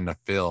hasn't been in a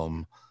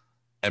film,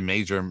 a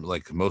major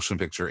like motion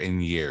picture, in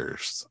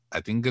years. I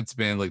think it's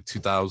been like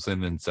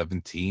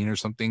 2017 or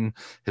something,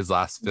 his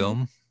last Mhm.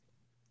 film.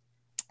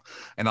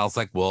 And I was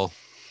like, well,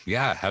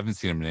 yeah, I haven't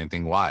seen him in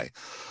anything. Why?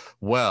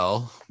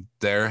 Well,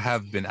 there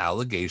have been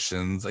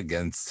allegations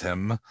against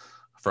him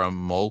from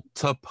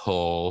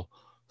multiple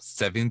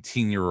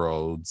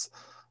 17-year-olds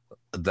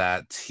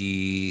that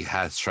he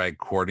has tried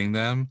courting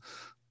them,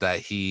 that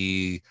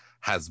he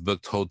has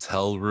booked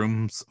hotel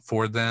rooms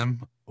for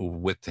them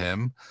with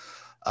him.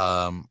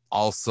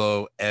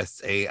 Also,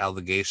 SA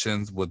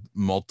allegations with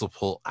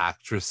multiple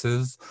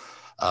actresses.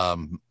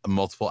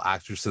 Multiple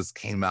actresses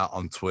came out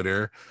on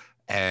Twitter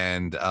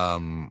and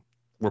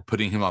were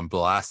putting him on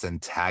blast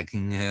and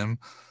tagging him,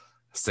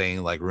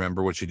 saying, like,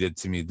 remember what you did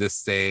to me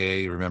this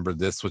day, remember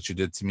this, what you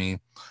did to me.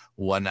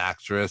 One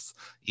actress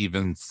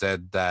even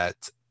said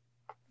that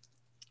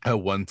at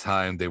one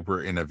time they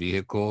were in a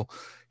vehicle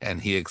and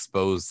he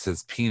exposed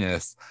his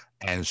penis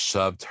and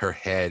shoved her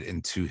head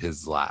into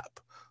his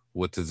lap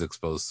with his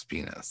exposed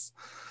penis.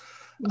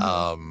 Mhm.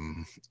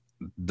 Um,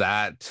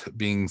 that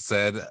being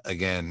said,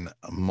 again,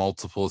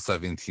 multiple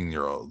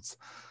 17-year-olds.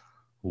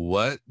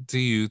 What do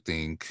you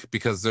think?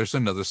 Because there's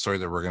another story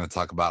that we're going to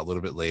talk about a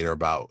little bit later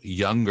about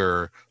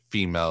younger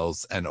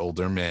females and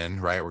older men,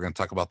 right? We're going to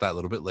talk about that a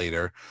little bit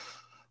later.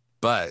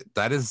 But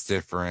that is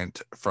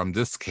different from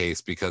this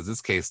case, because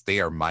this case, they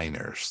are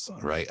minors,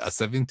 right? A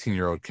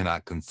 17-year-old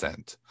cannot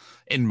consent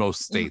in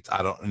most Mhm. states.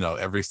 I don't know.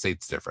 Every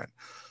state's different.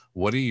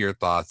 What are your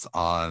thoughts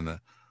on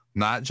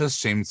not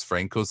just James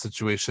Franco's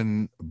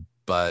situation,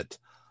 but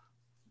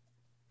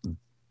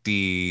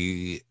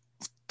the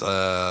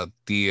the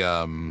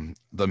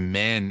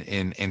men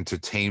in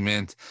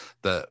entertainment,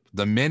 the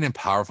men in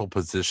powerful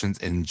positions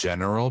in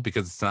general,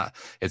 because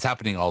it's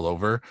happening all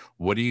over.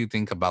 What do you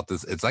think about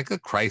this? It's like a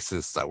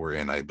crisis that we're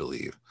in, I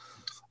believe.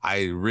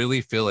 I really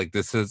feel like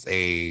this is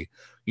we're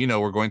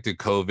going through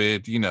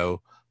COVID,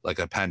 like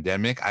a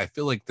pandemic. I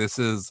feel like this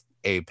is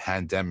a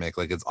pandemic.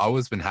 Like, it's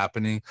always been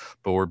happening,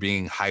 but we're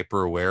being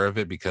hyper aware of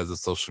it because of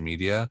social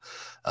media.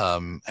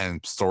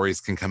 And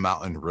stories can come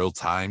out in real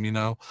time.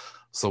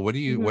 So what are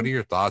Mhm.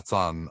 your thoughts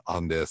on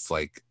this?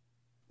 Like,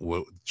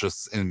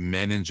 just in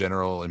men in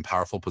general in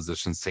powerful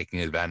positions taking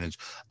advantage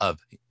of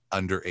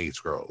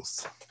underage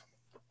girls.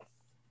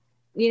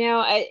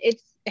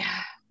 It's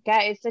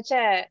God, it's such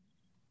a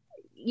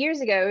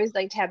years ago it was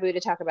like taboo to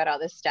talk about all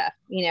this stuff,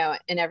 and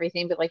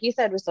everything. But like you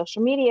said, with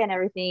social media and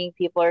everything,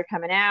 people are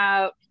coming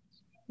out.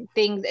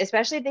 Things,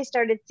 especially if they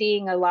started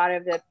seeing a lot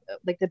of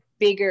the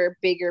bigger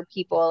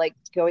people like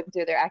going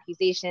through their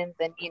accusations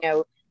and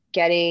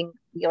getting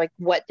like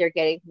what they're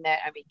getting from that.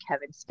 I mean,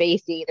 Kevin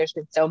Spacey, there's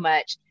been so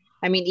much.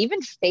 I mean,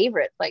 even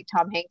favorites like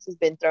Tom Hanks has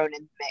been thrown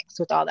in the mix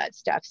with all that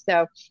stuff.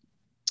 So,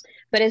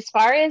 but as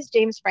far as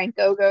James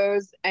Franco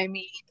goes, I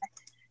mean,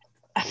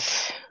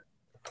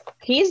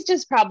 he's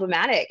just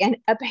problematic. And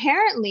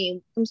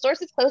apparently, from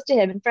sources close to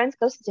him and friends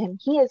close to him,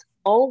 he has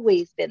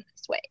always been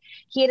this way.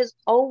 He has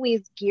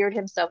always geared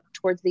himself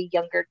towards the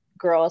younger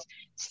girls.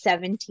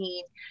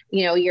 17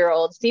 year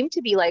olds seem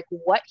to be like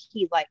what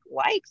he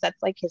likes.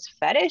 That's like his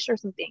fetish or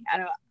something. I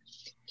don't know.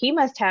 He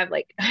must have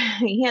like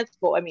he has,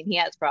 well, I mean, he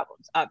has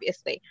problems,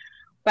 obviously.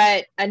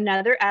 But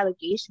another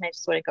allegation, I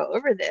just want to go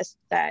over this,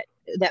 that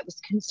was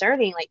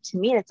concerning, like to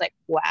me, and it's like,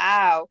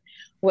 wow,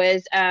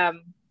 was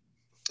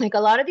like a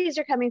lot of these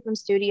are coming from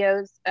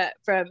studios,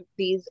 from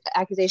these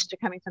accusations are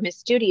coming from his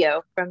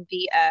studio, from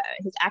the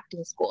his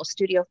acting school,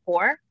 Studio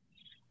 4.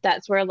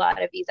 That's where a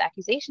lot of these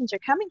accusations are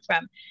coming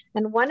from.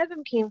 And one of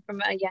them came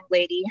from a young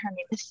lady, her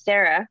name is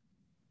Sarah.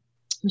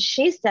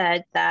 She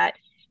said that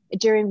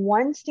during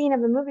one scene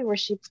of a movie where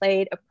she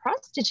played a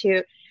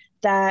prostitute,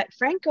 that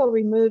Franco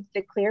removed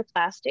the clear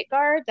plastic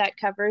guard that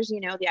covers,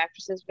 the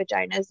actresses'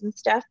 vaginas and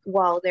stuff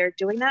while they're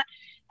doing that,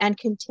 and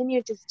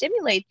continued to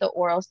stimulate the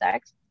oral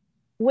sex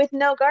with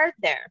no guard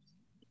there.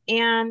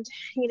 And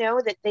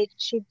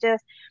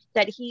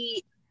that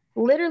he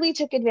literally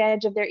took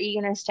advantage of their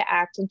eagerness to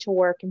act and to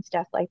work and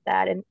stuff like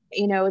that. And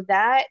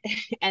that,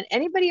 and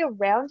anybody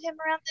around him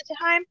around the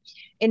time,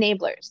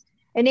 enablers,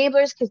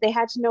 because they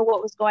had to know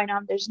what was going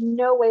on. There's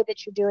no way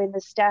that you're doing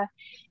this stuff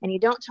and you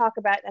don't talk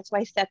about it. That's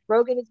why Seth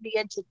Rogen has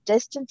begun to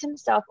distance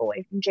himself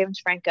away from James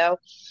Franco,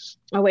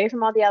 away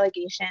from all the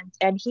allegations.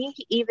 And he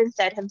even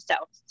said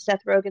himself,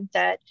 Seth Rogen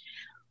said,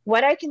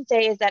 "What I can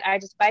say is that I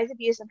despise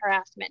abuse and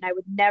harassment, and I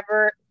would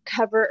never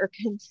cover or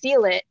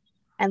conceal it.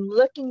 And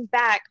looking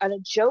back on a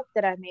joke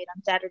that I made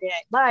on Saturday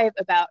Night Live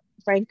about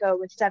Franco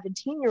with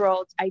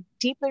 17-year-olds, I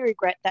deeply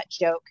regret that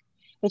joke.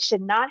 It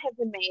should not have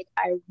been made.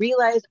 I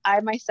realize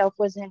I myself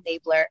was an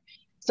enabler."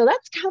 So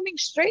that's coming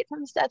straight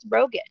from Seth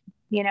Rogen,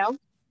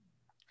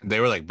 They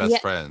were like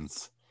best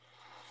friends.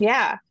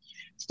 Yeah.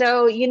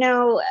 So,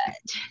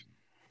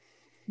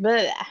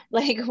 but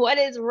like, what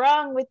is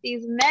wrong with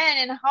these men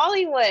in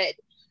Hollywood?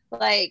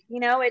 Like,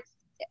 it's,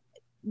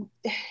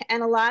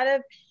 and a lot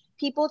of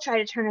people try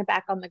to turn it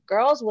back on the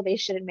girls. Well, they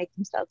shouldn't make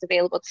themselves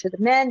available to the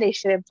men. They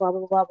shouldn't blah,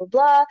 blah, blah, blah,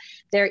 blah.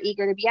 They're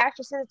eager to be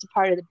actresses. It's a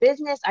part of the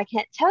business. I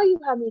can't tell you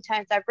how many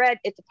times I've read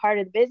it's a part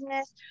of the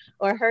business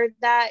or heard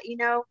that,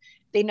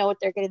 they know what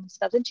they're getting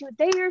themselves into.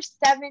 They are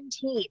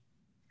 17.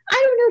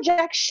 I don't know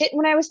jack shit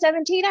when I was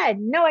 17. I had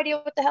no idea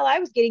what the hell I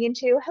was getting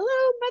into.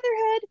 Hello,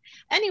 motherhood.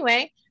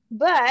 Anyway,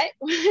 but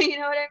you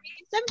know what I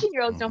mean?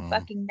 17-year-olds don't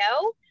fucking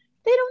know.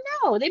 They don't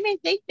know. They may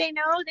think they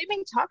know. They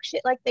may talk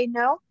shit like they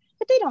know,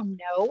 but they don't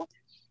know.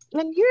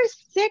 When you're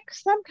sick,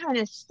 some kind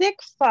of sick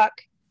fuck,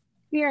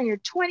 you're in your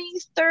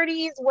 20s,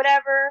 30s,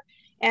 whatever,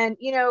 and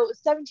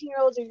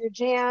 17-year-olds are your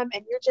jam,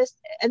 and you're just,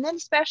 and then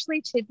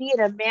especially to be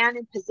in a man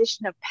in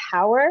position of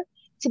power,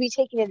 to be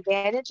taking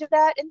advantage of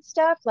that and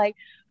stuff, like,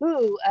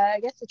 ooh, I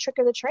guess the trick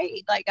of the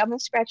trade, like, I'm gonna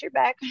scratch your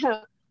back.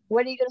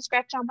 What are you gonna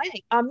scratch on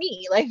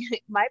me? Like,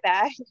 my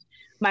back,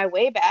 my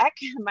way back,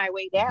 my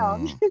way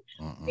down.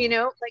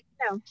 Like,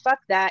 no, fuck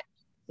that.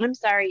 I'm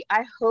sorry.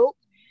 I hope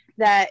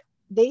that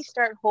they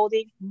start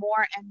holding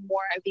more and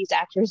more of these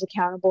actors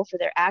accountable for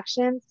their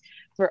actions,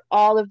 for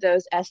all of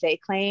those SA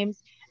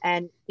claims,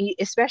 and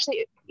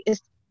especially if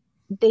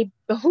they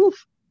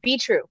be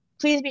true.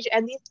 Please be true.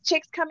 And these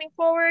chicks coming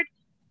forward,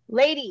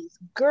 ladies,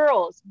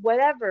 girls,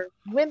 whatever,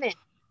 women,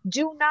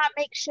 do not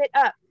make shit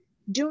up.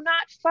 Do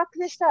not fuck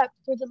this up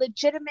for the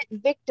legitimate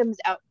victims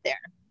out there.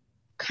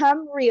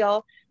 Come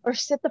real, or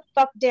sit the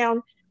fuck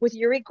down with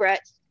your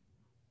regrets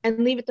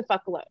and leave it the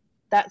fuck alone.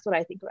 That's what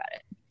I think about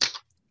it.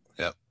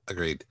 Yep,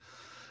 agreed.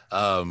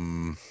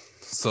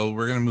 So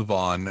we're gonna move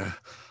on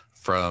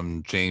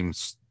from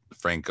James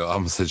Franco. I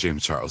almost said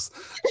James Charles.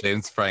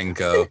 James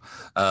Franco.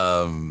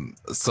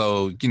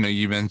 So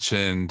you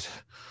mentioned,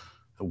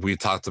 we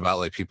talked about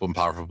like people in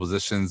powerful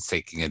positions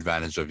taking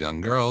advantage of young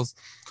girls.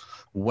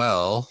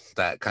 Well,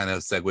 that kind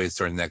of segues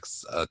to our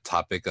next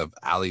topic of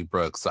Allie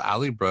Brooke. So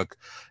Allie Brooke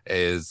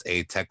is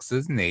a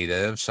Texas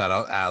native. Shout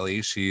out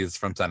Allie. She's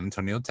from San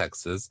Antonio,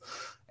 Texas.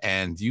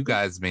 And you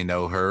guys may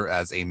know her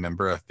as a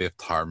member of Fifth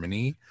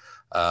Harmony.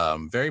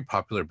 Very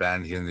popular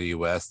band here in the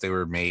US. They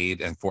were made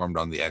and formed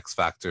on the X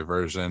Factor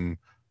version,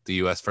 the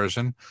US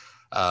version.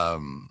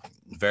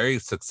 Very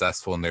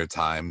successful in their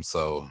time.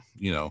 So,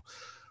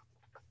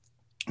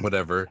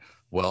 whatever.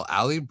 Well,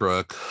 Allie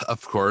Brooke,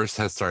 of course,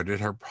 has started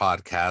her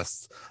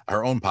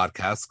own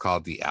podcast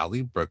called The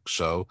Allie Brooke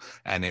Show,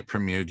 and it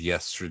premiered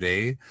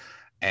yesterday.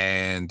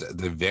 And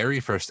the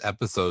very first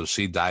episode,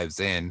 she dives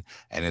in,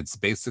 and it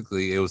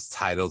was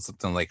titled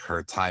something like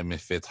Her Time in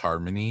Fifth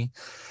Harmony.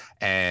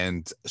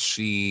 And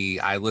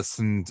I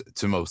listened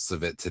to most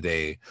of it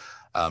today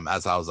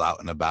as I was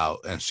out and about,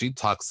 and she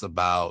talks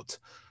about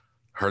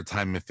her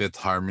time in Fifth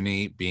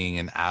Harmony being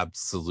an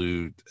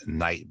absolute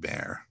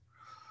nightmare.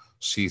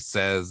 She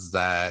says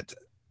that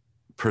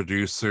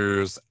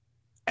producers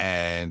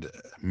and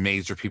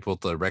major people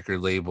at the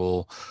record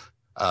label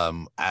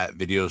at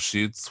video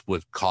shoots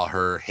would call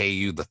her, "Hey,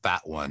 you, the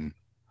fat one."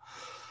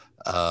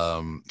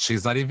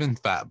 She's not even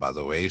fat, by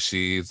the way.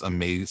 She's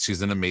amazing.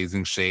 She's in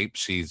amazing shape.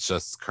 She's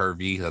just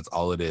curvy. That's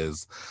all it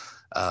is.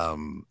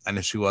 And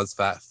if she was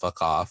fat,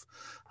 fuck off.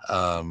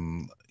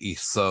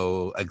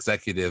 So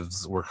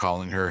executives were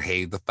calling her,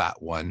 "Hey, the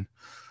fat one."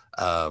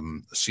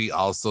 She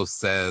also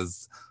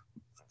says,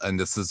 and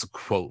this is a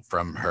quote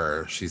from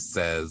her, she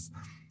says,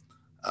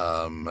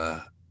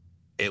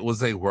 It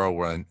was a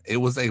whirlwind. It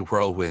was a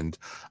whirlwind.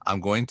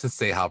 I'm going to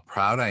say how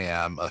proud I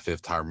am of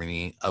Fifth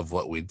Harmony, of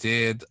what we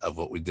did,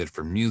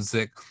 for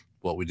music,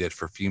 what we did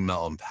for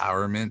female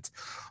empowerment,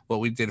 what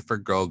we did for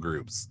girl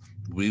groups.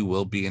 We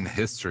will be in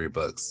history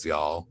books,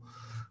 y'all.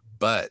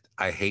 But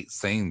I hate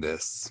saying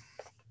this.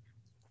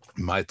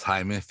 My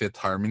time in Fifth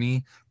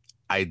Harmony,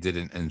 I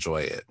didn't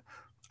enjoy it.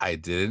 I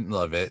didn't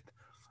love it.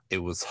 It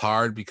was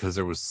hard because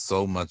there was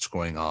so much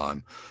going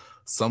on,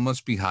 so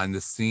much behind the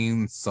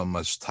scenes, so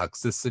much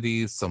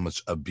toxicity, so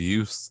much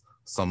abuse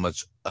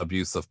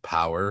of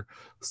power,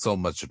 so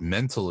much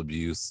mental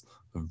abuse,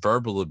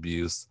 verbal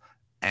abuse,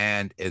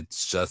 and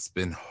it's just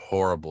been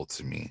horrible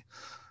to me.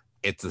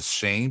 It's a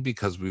shame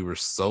because we were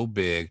so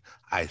big.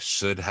 I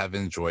should have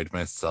enjoyed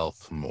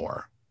myself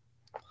more.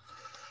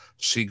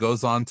 She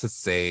goes on to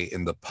say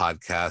in the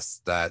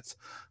podcast that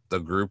the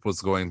group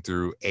was going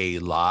through a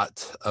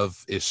lot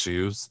of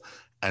issues,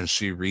 and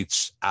she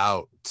reached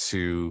out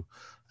to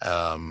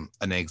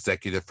an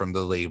executive from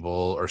the label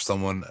or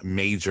someone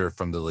major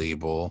from the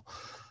label,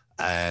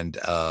 and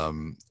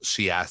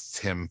she asked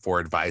him for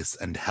advice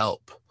and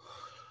help.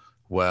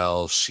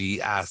 Well,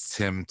 she asked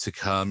him to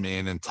come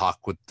in and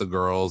talk with the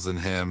girls and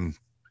him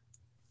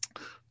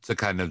to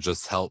kind of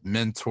just help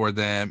mentor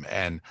them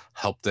and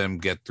help them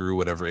get through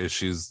whatever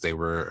issues they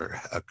were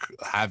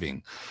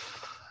having.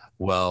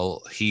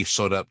 Well, he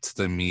showed up to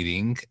the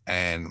meeting,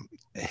 and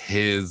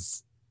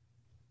his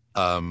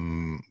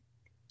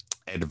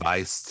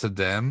advice to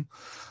them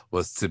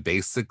was to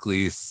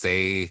basically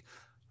say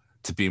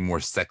to be more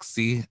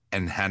sexy,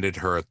 and handed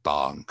her a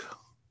thong.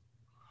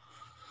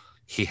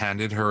 He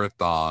handed her a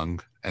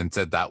thong and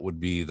said that would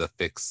be the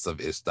fix of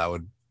it. That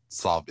would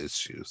solve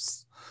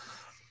issues.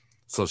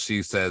 So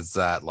she says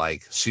that,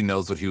 like, she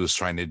knows what he was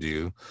trying to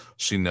do.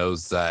 She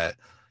knows that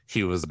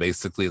he was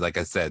basically, like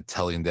I said,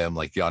 telling them,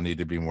 like, y'all need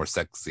to be more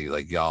sexy.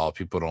 Like, y'all,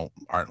 people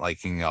aren't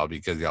liking y'all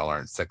because y'all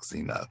aren't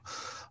sexy enough.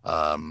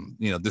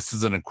 This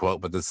isn't a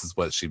quote, but this is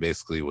what she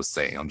basically was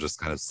saying. I'm just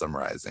kind of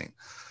summarizing.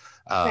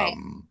 Right.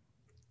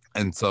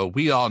 And so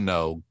we all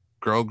know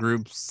girl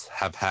groups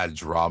have had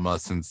drama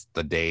since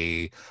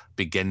the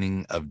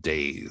beginning of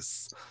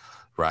days,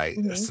 right?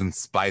 Mm-hmm. Since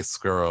Spice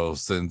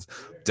Girls, since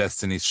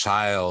Destiny's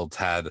Child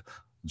had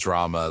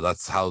drama.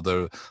 That's how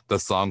the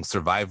song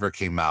Survivor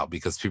came out,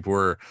 because people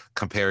were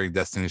comparing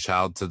Destiny's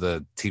Child to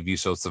the TV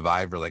show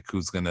Survivor, like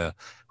who's going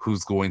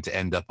to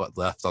end up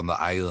left on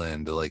the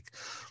island. Like,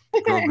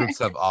 girl groups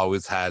have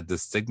always had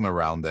this stigma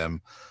around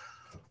them,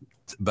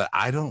 but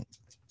I don't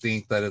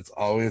think that it's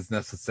always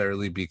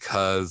necessarily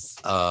because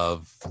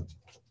of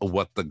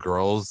what the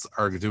girls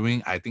are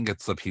doing. I think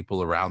it's the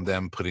people around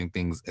them putting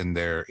things in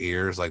their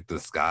ears, like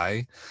this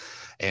guy.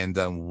 And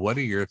what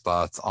are your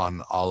thoughts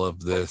on all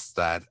of this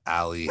that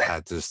Allie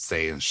had to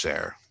say and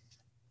share?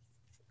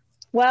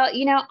 Well,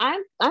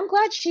 I'm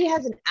glad she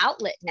has an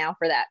outlet now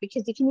for that,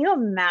 because can you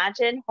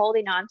imagine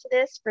holding on to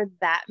this for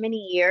that many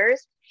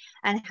years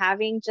and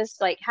having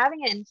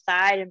it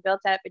inside and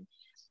built up, and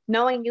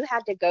knowing you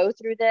had to go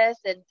through this,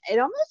 and it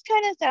almost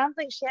kind of sounds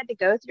like she had to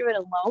go through it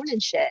alone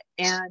and shit.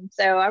 And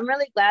so I'm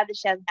really glad that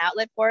she has an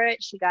outlet for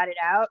it. She got it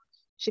out.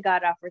 She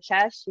got it off her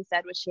chest. She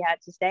said what she had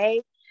to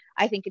say.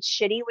 I think it's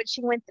shitty what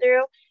she went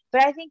through,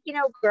 but I think,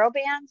 girl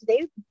bands,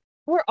 they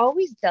were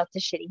always dealt a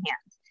shitty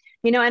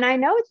hand, and I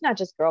know it's not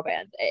just girl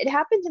bands. It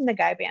happens in the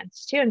guy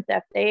bands too and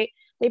stuff. They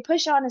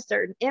push on a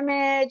certain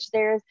image.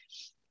 There's,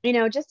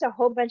 just a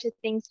whole bunch of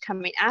things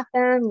coming at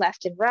them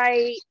left and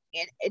right.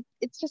 And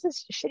it's just a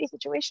shitty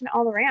situation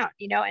all around,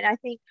 and I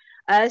think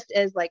us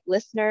as like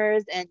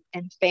listeners and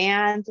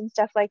fans and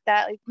stuff like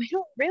that, like, we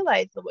don't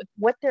realize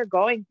what they're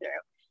going through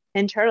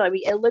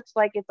internally. It looks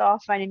like it's all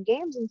fun and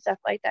games and stuff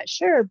like that,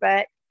 sure,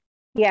 but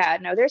yeah,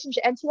 no, there's some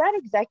shit. And to that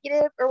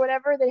executive or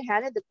whatever that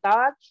handed the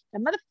dog, the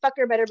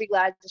motherfucker better be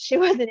glad that she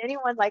wasn't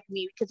anyone like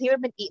me, because he would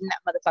have been eating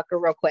that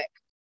motherfucker real quick.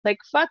 Like,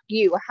 fuck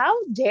you. How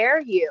dare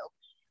you?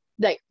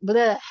 Like,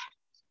 bleh,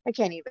 I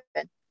can't even.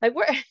 Like,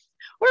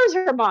 where's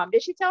her mom?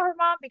 Did she tell her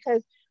mom?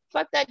 Because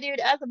fuck that dude.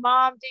 As a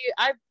mom, dude,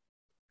 I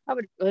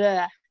would.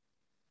 Bleh.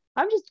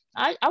 I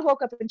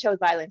woke up and chose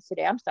violence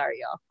today. I'm sorry,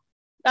 y'all.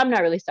 I'm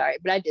not really sorry,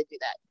 but I did do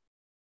that.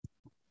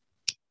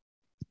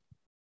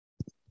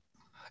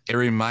 It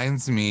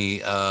reminds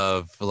me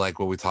of like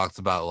what we talked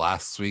about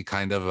last week,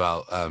 kind of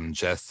about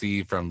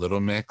Jessie from Little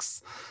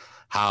Mix,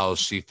 how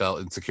she felt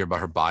insecure about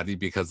her body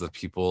because of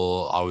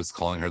people always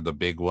calling her the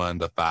big one,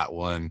 the fat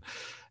one.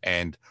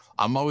 And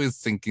I'm always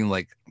thinking,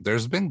 like,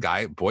 there's been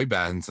boy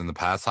bands in the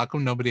past. How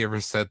come nobody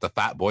ever said the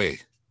fat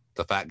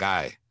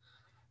guy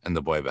in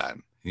the boy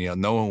band?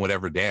 No one would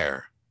ever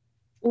dare.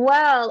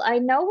 Well, I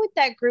know with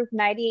that group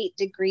 98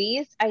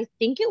 Degrees, I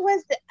think it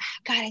was,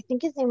 God, I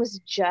think his name was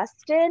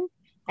Justin.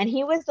 And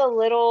he was a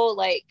little,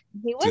 like,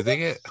 he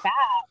wasn't fat,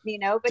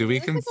 but do we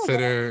was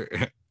consider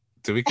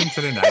do we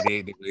consider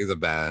 98 Degrees a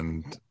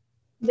band?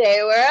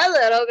 They were a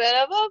little bit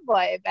of a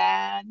boy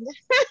band.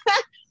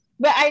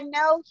 But I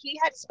know he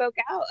had spoke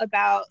out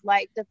about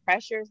like the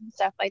pressures and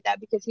stuff like that,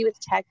 because he was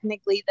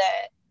technically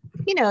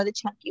the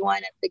chunky one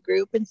of the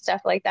group and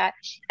stuff like that.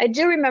 I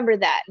do remember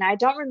that. And I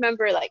don't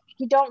remember, like,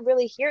 you don't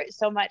really hear it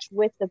so much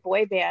with the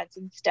boy bands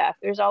and stuff.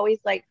 There's always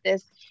like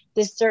this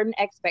certain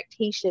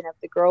expectation of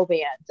the girl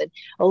bands, and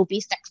oh,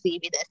 be sexy,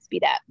 be this, be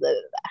that, blah, blah,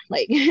 blah.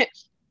 Like,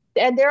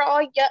 and they're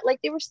all young,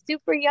 like they were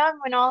super young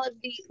when all of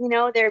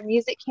the, their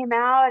music came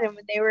out and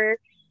when they were,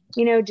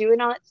 doing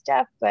all that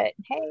stuff. But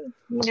hey,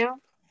 Yeah,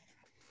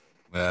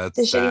 the it's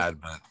shitty, sad,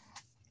 but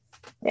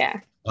yeah.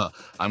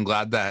 I'm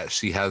glad that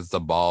she has the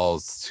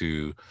balls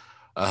to,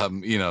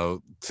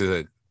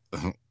 to,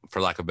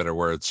 for lack of better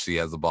words, she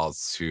has the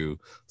balls to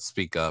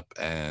speak up.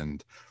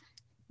 And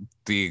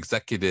the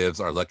executives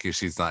are lucky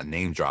she's not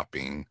name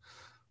dropping,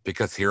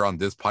 because here on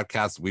this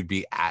podcast, we'd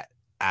be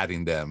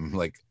adding them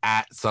like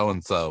at so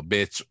and so,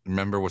 bitch.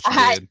 Remember what you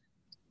did?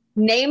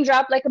 Name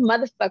drop like a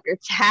motherfucker,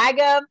 tag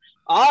them,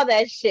 all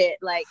that shit,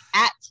 like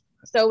at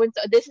so and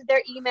so. This is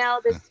their email.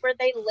 This is where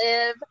they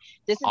live.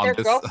 This is their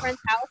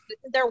girlfriend's house. This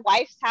is their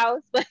wife's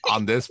house.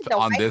 on this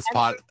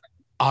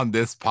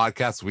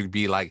podcast, we'd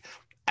be like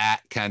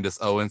at Candace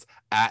Owens,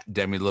 at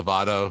Demi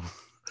Lovato.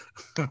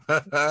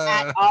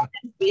 At all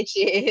them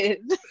bitches.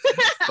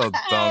 So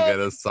don't get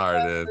us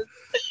started.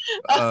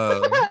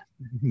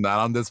 Not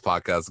on this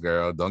podcast,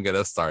 girl. Don't get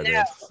us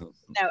started.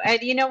 No.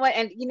 And you know what?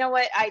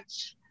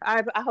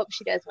 I hope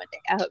she does one day.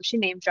 I hope she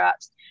name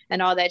drops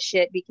and all that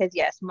shit, because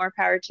yes, more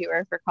power to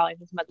her for calling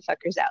these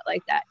motherfuckers out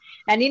like that.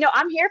 And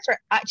I'm here for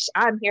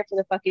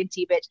the fucking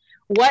tea, bitch.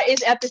 What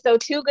is episode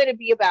 2 going to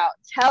be about?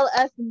 Tell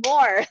us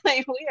more.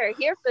 Like, we are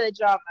here for the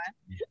drama.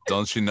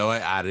 Don't you know I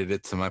added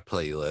it to my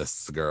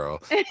playlist,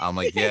 girl? I'm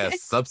like,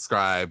 yes,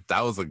 subscribe.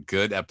 That was a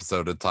good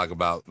episode to talk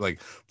about.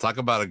 Like, talk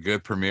about a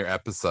good premiere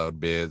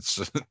episode,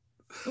 bitch.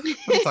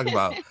 Talk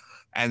about.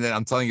 And then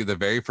I'm telling you, the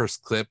very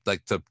first clip,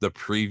 like the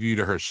preview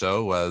to her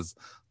show, was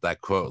that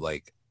quote,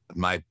 like,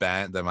 my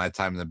time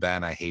in the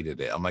band, I hated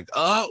it. I'm like,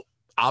 oh,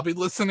 I'll be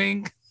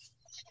listening.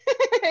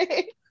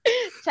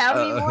 Tell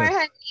me more,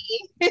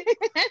 honey.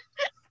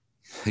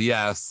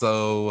 Yeah,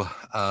 so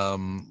I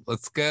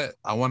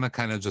want to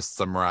kind of just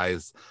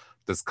summarize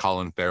this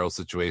Colin Farrell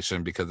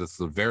situation, because it's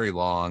very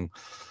long.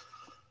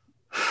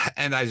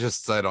 And I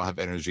don't have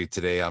energy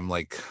today. I'm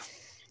like,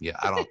 yeah,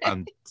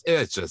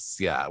 it's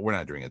just, yeah, we're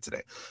not doing it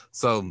today.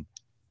 So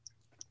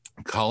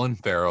Colin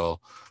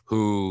Farrell,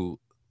 who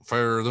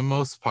for the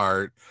most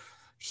part,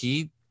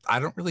 I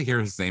don't really hear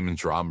his name in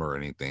drama or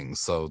anything.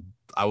 So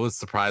I was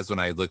surprised when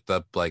I looked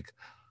up, like,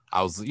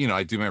 I was,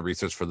 I do my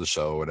research for the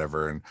show or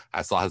whatever, and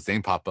I saw his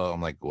name pop up.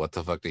 I'm like, what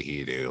the fuck did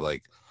he do?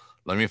 Like,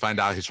 let me find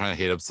out he's trying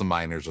to hit up some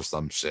minors or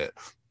some shit.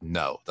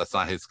 No, that's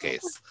not his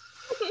case.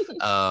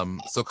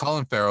 So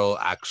Colin Farrell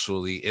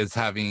actually is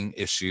having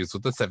issues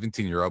with the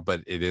 17-year-old,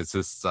 but it is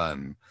his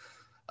son.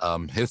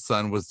 His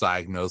son was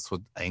diagnosed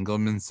with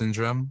Angelman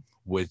syndrome,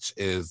 which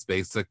is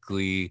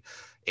basically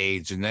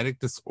a genetic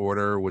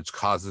disorder which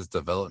causes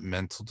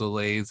developmental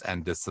delays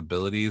and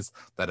disabilities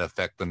that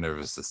affect the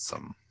nervous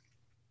system.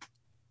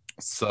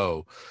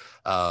 So,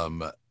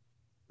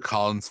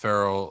 Colin's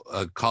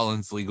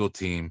legal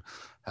team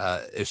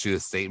issued a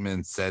statement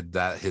and said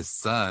that his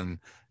son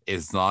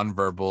is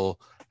nonverbal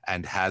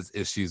and has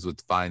issues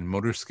with fine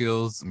motor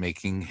skills,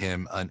 making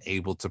him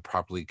unable to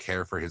properly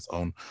care for his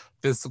own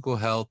physical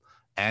health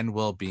and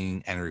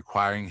well-being, and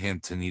requiring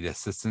him to need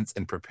assistance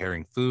in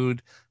preparing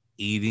food,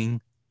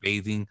 eating,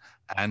 bathing,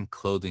 and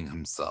clothing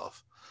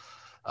himself.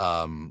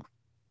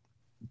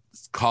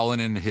 Colin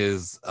and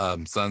his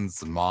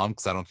son's mom,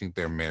 because I don't think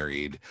they're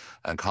married,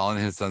 and Colin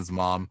and his son's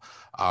mom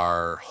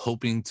are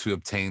hoping to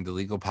obtain the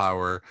legal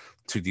power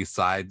to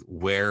decide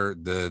where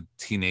the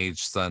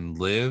teenage son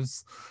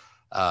lives,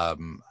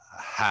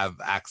 have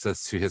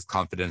access to his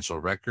confidential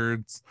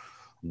records,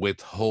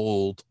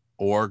 withhold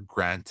or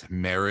grant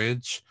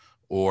marriage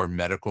or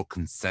medical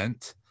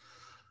consent,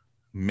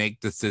 make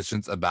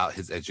decisions about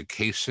his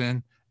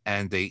education,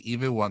 and they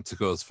even want to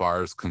go as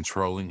far as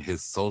controlling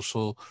his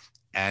social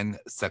and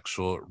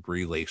sexual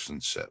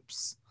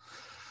relationships.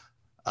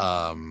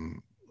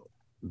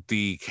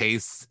 The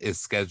case is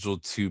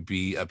scheduled to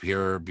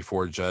appear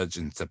before a judge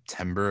in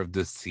September of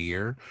this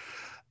year.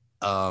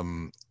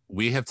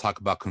 We have talked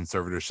about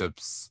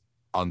conservatorships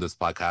on this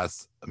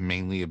podcast,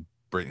 mainly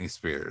Britney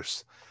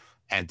Spears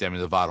and Demi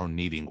Lovato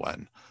needing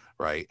one,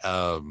 right?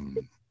 I'm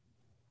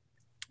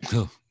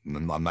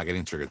not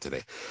getting triggered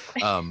today.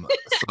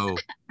 So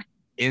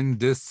in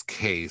this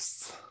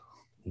case,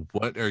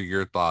 what are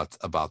your thoughts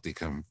about the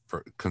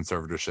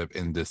conservatorship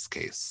in this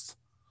case?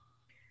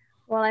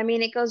 Well, I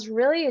mean, it goes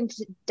really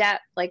into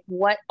depth, like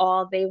what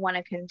all they want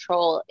to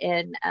control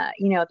in,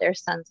 their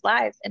son's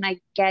lives. And I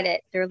get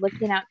it. They're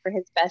looking out for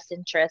his best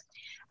interest.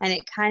 And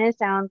it kind of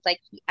sounds like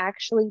he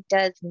actually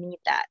does need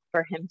that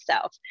for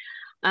himself.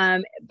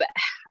 But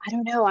I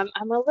don't know.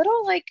 I'm a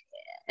little like,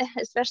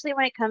 especially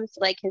when it comes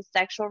to like his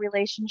sexual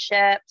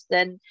relationships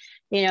and,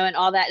 and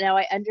all that. Now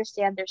I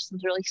understand there's some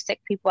really sick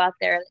people out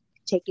there that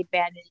take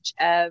advantage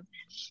of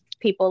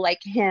people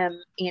like him,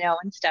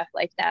 and stuff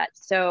like that.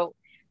 So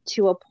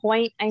to a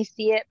point, I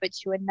see it, but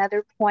to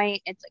another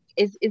point, it's like,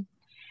 is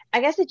I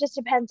guess it just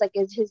depends. Like,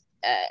 is his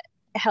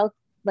health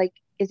like,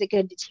 is it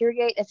going to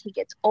deteriorate as he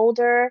gets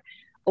older,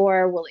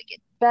 or will it get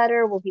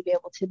better? Will he be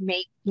able to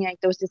make, you know,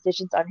 those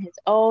decisions on his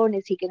own?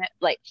 Is he going to,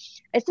 like,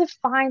 it's a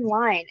fine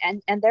line,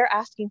 and they're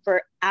asking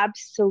for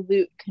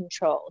absolute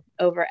control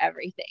over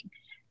everything.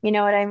 You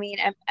know what I mean?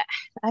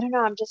 I don't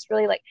know. I'm just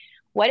really like,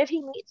 what if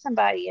he meets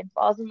somebody and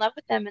falls in love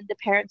with them and the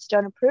parents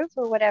don't approve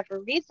for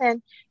whatever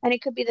reason? And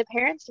it could be the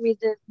parents'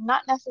 reason,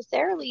 not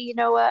necessarily, you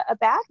know, a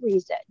bad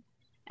reason.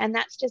 And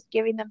that's just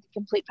giving them the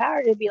complete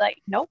power to be like,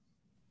 nope,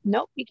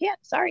 nope, you can't.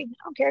 Sorry.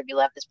 I don't care if you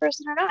love this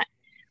person or not.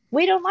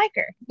 We don't like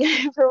her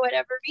for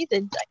whatever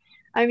reason.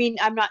 I mean,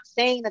 I'm not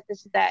saying that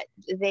this is that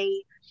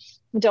they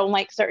don't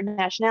like certain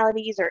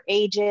nationalities or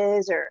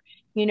ages, or,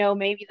 you know,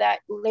 maybe that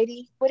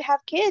lady would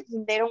have kids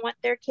and they don't want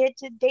their kid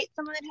to date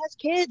someone that has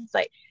kids.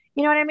 Like,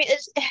 you know what I mean?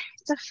 It's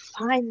a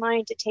fine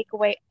line to take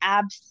away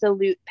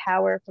absolute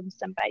power from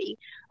somebody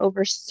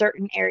over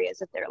certain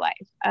areas of their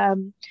life.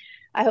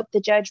 I hope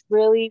the judge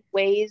really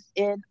weighs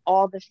in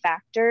all the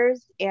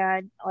factors,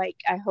 and like,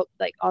 I hope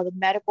like all the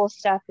medical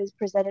stuff is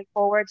presented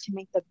forward to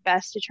make the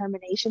best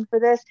determination for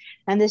this.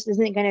 And this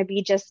isn't going to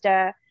be just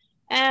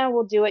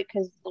we'll do it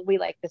because we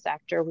like this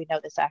actor, we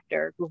know this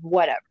actor,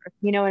 whatever.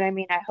 You know what I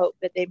mean? I hope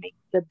that they make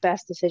the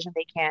best decision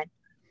they can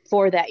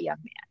for that young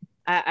man.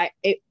 I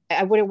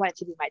wouldn't want it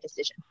to be my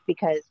decision,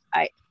 because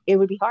it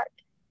would be hard.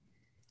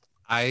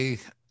 I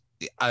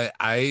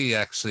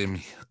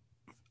actually,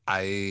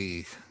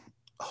 I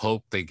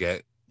hope they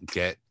get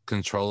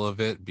control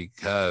of it,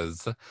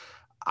 because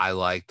I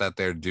like that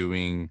they're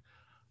doing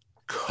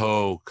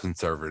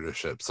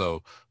co-conservatorship.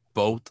 So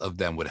both of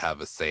them would have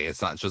a say.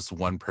 It's not just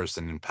one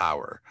person in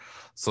power.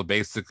 So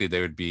basically they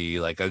would be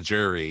like a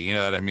jury, you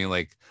know what I mean?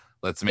 Like,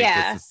 let's make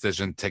this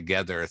decision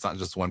together. It's not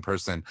just one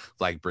person,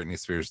 like Britney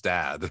Spears'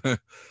 dad.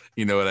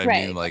 You know what I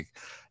mean? Like,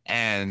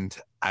 and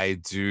I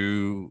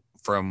do,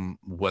 from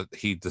what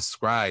he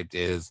described,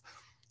 is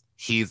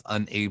he's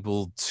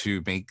unable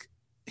to make,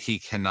 he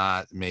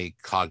cannot make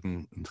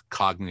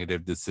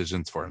cognitive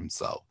decisions for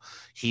himself.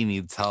 He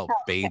needs help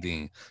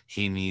bathing.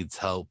 He needs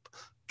help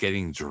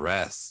getting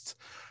dressed.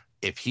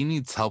 If he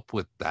needs help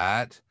with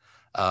that,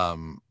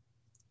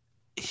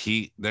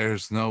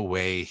 there's no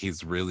way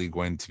he's really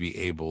going to be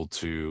able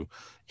to,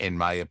 in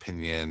my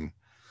opinion,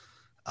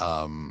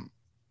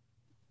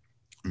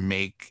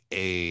 make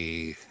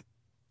a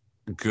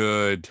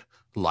good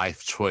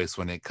life choice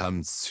when it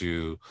comes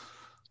to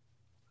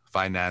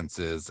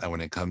finances and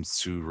when it comes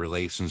to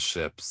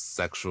relationships,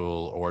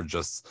 sexual or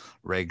just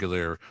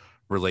regular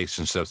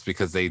relationships,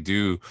 because they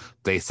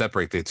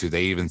separate the two.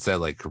 They even said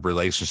like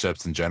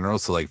relationships in general,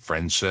 so like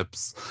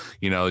friendships,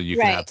 you know, you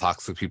can have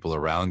toxic people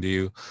around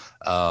you,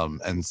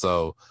 and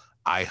so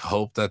I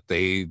hope that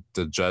the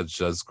judge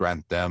does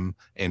grant them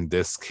in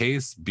this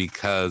case,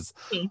 because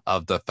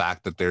of the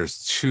fact that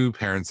there's two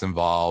parents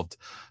involved.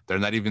 They're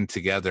not even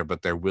together,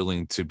 but they're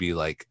willing to be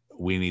like,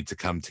 we need to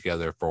come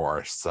together for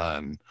our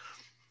son.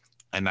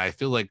 And I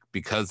feel like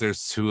because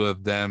there's two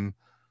of them,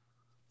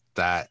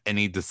 that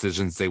any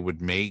decisions they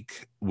would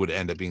make would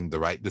end up being the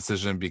right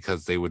decision,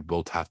 because they would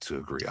both have to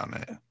agree on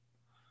it.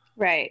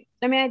 Right.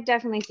 I mean, I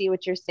definitely see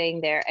what you're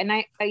saying there. And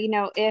you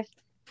know, I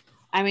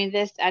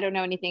don't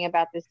know anything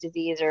about this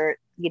disease, or,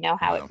 you know,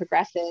 how it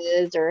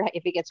progresses, or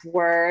if it gets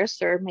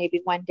worse, or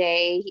maybe one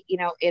day, you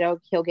know,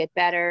 he'll get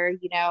better.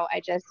 You know,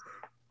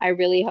 I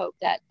really hope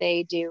that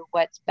they do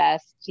what's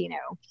best, you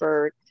know,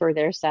 for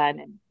their son,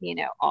 and, you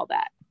know, all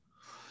that.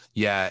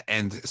 Yeah,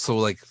 and so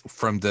like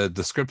from the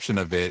description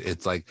of it,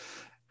 it's like,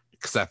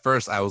 because at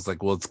first I was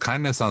like, well, it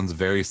kind of sounds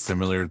very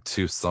similar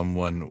to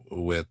someone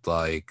with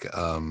like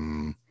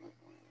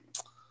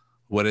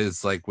what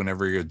is like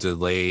whenever you're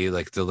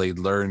delayed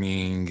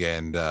learning,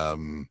 and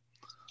I'm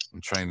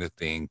trying to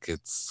think.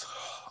 It's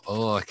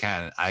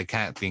I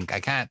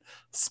can't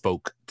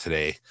spoke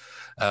today.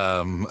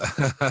 Either. I'm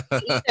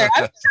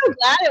so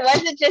glad it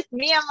wasn't just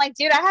me. I'm like,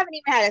 dude, I haven't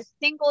even had a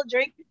single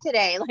drink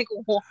today. Like,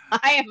 why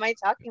am I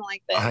talking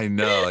like this? I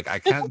know, like I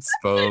can't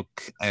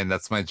spoke, and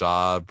that's my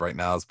job right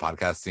now is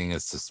podcasting,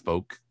 is to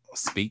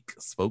speak,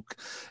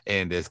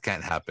 and it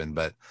can't happen.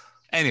 But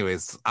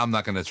anyways, I'm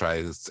not gonna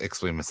try to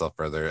explain myself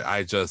further.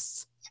 I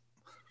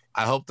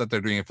hope that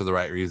they're doing it for the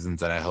right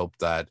reasons, and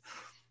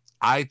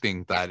I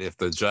think that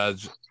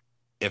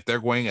if they're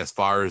going as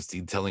far as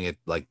detailing it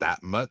like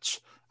that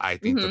much, I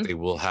think that they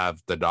will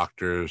have the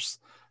doctor's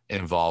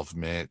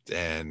involvement,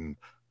 and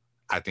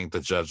I think the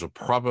judge will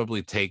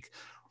probably take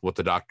what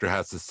the doctor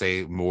has to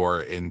say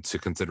more into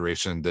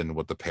consideration than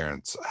what the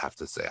parents have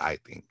to say, I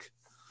think.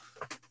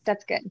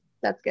 That's good.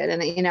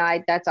 And, you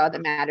know, that's all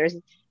that matters.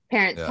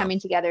 Parents coming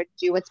together to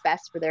do what's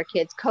best for their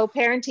kids.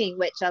 Co-parenting,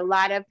 which a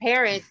lot of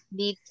parents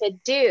need to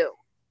do.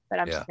 But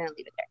I'm just going to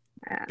leave it there.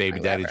 Baby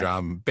daddy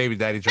drama. Baby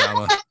daddy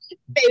drama.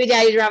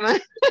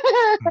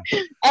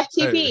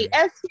 FTP.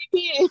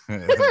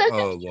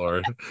 Oh,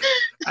 Lord.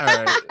 All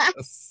right.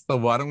 So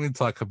why don't we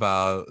talk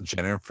about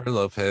Jennifer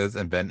Lopez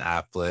and Ben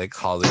Affleck,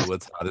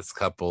 Hollywood's hottest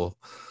couple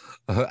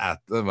at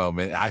the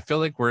moment. I feel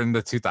like we're in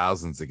the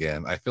 2000s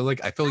again. I feel young.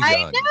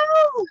 I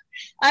know.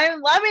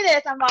 I'm loving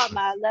this. I'm all,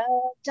 my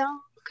love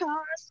don't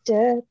cost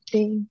a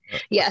thing.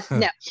 Yes,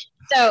 no.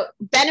 So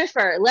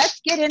Bennifer,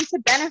 let's get into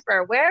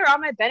Bennifer. Where are all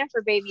my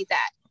Bennifer babies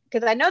at?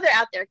 Because I know they're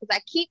out there because I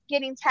keep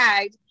getting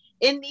tagged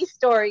in these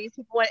stories.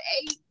 People want,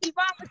 hey,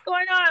 Yvonne, what's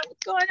going on?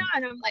 What's going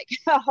on? I'm like,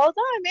 oh, hold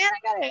on,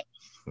 man.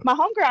 My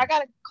homegirl, I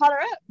gotta call her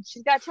up.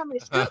 She's gotta tell me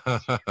the scoop.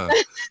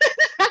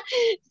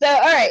 So,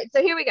 all right.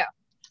 So here we go.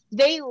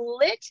 They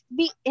lit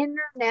the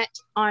internet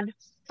on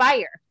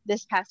fire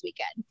this past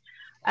weekend.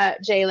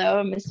 J-Lo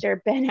and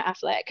Mr. Ben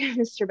Affleck,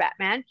 Mr.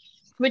 Batman,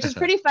 which is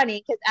pretty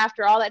funny because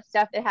after all that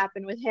stuff that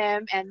happened with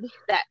him and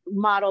that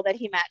model that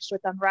he matched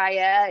with on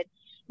Raya, and,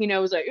 you know,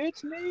 was like,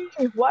 it's me.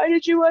 Why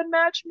did you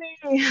unmatch me?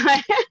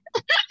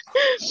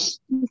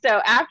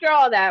 So after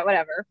all that,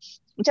 whatever,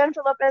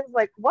 Jennifer Lopez is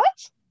like,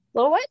 what?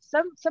 Well, what?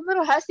 Some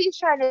little hussy's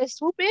trying to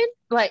swoop in?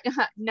 Like,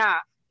 nah.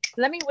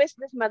 Let me whisk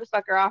this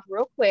motherfucker off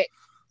real quick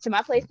to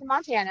my place in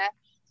Montana.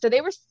 So they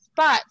were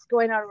spots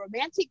going on a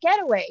romantic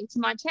getaway to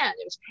Montana.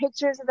 There was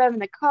pictures of them in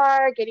the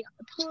car, getting on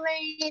the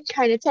plane,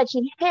 kind of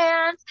touching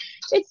hands.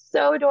 It's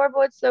so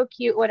adorable. It's so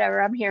cute.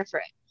 Whatever. I'm here for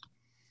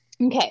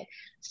it. Okay.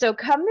 So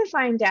come to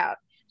find out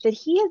that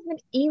he has been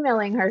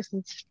emailing her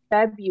since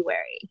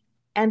February.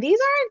 And they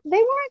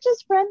weren't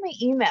just friendly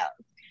emails.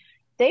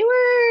 They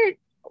were,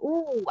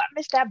 ooh, I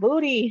miss that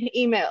booty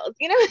emails,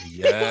 you know?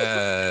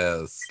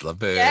 Yes.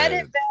 Love it. Get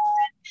it, Ben.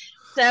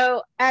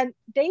 So, and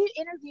they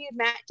interviewed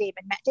Matt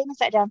Damon. Matt Damon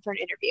sat down for an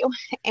interview,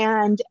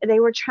 and they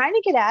were trying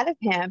to get out of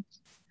him,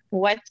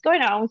 what's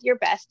going on with your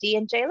bestie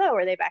and J-Lo?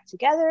 Are they back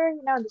together?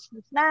 You know, this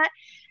and that.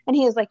 And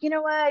he was like, you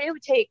know what? It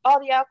would take all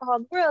the alcohol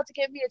in the world to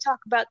get me to talk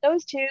about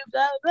those two,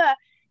 blah, blah.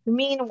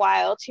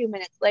 Meanwhile, 2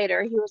 minutes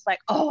later, he was like,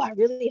 oh, I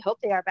really hope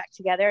they are back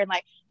together. And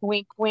like,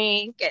 wink,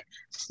 wink, and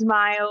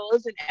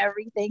smiles and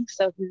everything.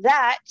 So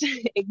that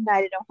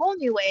ignited a whole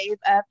new wave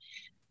of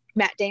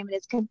Matt Damon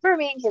is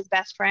confirming his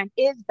best friend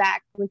is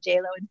back with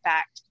J-Lo, in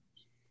fact.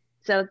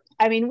 So,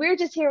 I mean, we're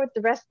just here with the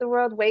rest of the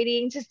world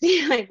waiting to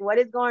see, like, what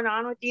is going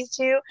on with these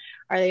two.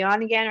 Are they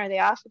on again? Are they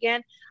off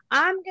again?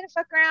 I'm going to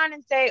fuck around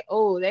and say,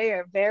 oh, they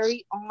are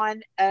very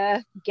on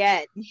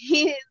again.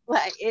 He is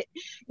like it,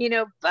 you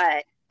know,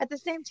 but at the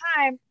same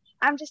time,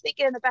 I'm just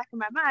thinking in the back of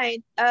my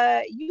mind,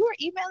 you were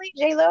emailing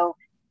J-Lo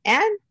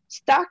and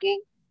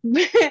stalking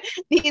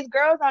these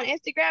girls on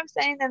Instagram,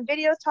 sending them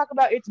videos, talk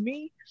about it's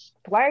me.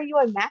 Why are you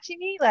unmatching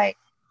me? Like,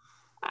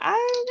 I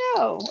don't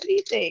know. What do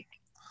you think?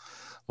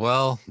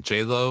 Well,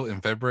 J-Lo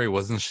in February,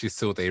 wasn't she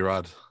still with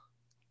A-Rod?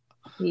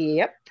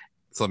 Yep.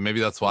 So maybe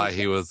that's why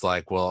he was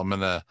like, well, I'm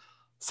going to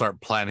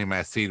start planting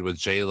my seed with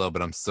J-Lo,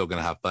 but I'm still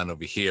going to have fun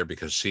over here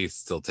because she's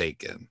still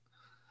taken.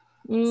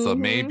 Mm-hmm. So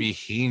maybe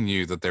he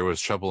knew that there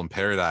was trouble in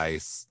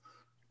paradise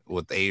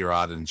with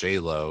A-Rod and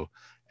J-Lo.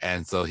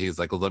 And so he's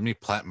like, well, let me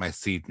plant my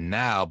seed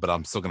now, but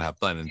I'm still going to have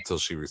fun until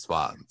she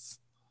responds.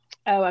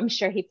 Oh, I'm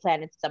sure he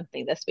planted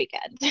something this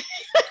weekend.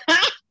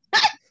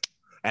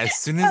 As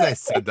soon as I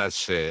said that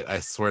shit, I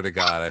swear to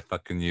God, I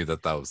fucking knew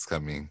that was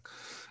coming.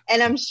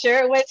 And I'm sure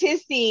it was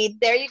his seed.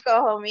 There you go,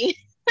 homie.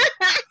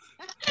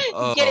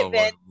 Get it,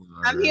 Ben.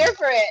 I'm here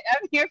for it.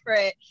 I'm here for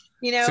it.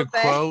 You know,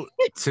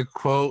 to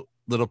quote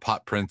little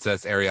pop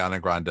princess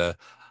Ariana Grande,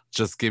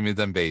 just give me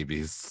them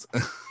babies.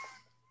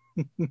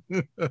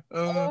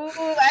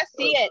 Oh, I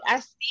see it. I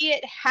see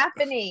it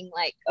happening.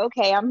 Like,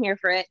 okay, I'm here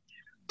for it.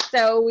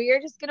 So we are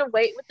just going to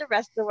wait with the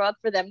rest of the world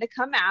for them to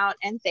come out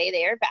and say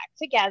they are back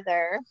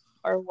together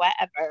or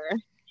whatever.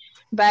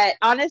 But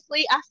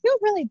honestly, I feel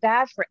really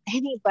bad for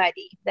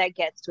anybody that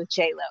gets with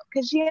J-Lo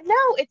because, you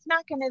know, it's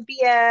not going to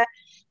be a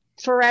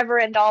forever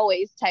and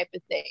always type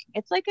of thing.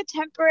 It's like a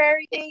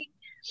temporary thing.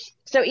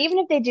 So even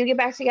if they do get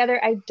back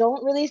together, I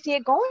don't really see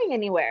it going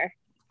anywhere.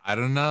 I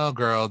don't know,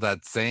 girl.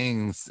 That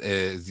saying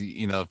is,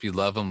 you know, if you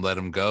love them, let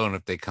them go. And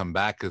if they come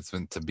back, it's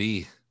meant to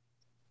be.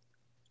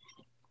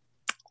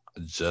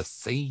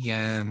 Just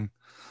saying.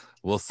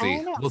 We'll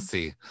see. We'll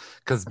see.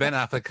 Because Ben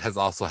Affleck has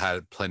also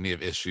had plenty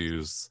of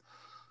issues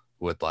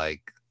with,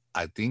 like,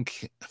 I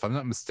think, if I'm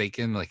not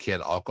mistaken, like, he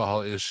had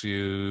alcohol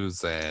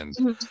issues. And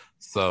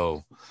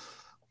so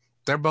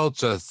they're both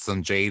just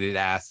some jaded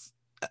ass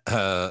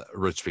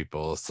rich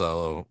people.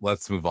 So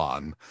let's move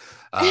on.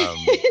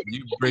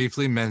 You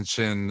briefly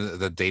mentioned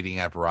the dating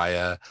app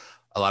Raya.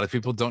 A lot of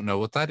people don't know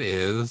what that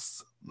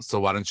is. So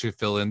why don't you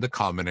fill in the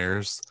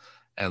commenters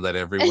and let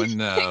everyone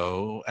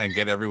know and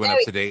get everyone up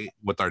to date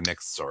with our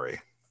next story?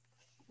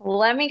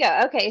 Let me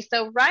go. Okay,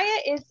 so Raya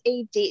is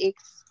a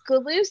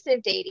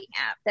exclusive dating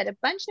app that a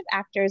bunch of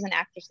actors and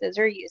actresses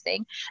are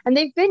using, and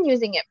they've been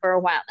using it for a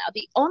while now.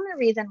 The only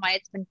reason why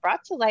it's been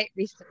brought to light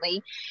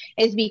recently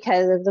is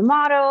because of the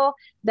model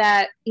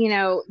that, you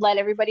know, let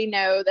everybody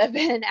know that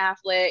Ben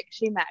Affleck,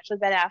 she matched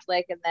with Ben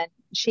Affleck and then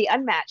she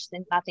unmatched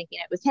and not thinking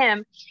it was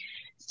him.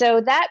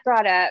 So that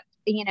brought up,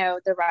 you know,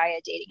 the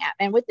Raya dating app.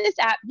 And with this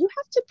app, you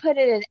have to put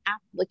in an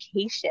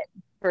application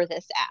for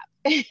this app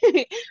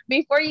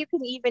before you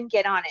can even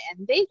get on it.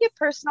 And they get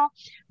personal,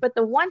 but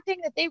the one thing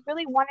that they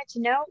really wanted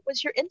to know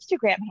was your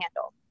Instagram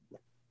handle.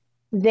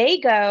 They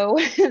go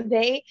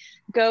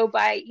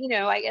by, you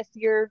know, I guess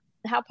your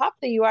how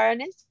popular you are on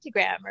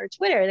Instagram or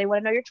Twitter. They want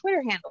to know your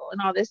Twitter handle and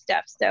all this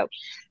stuff. So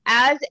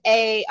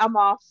I'm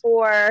all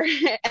for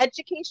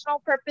educational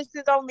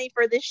purposes only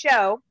for this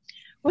show.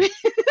 We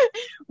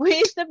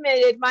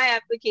submitted my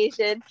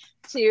application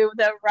to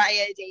the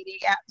Raya dating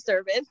app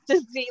service to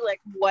see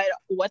like what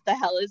the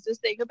hell is this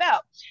thing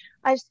about.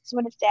 I just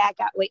want to say I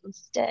got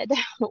waitlisted.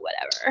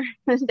 Whatever.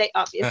 They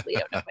obviously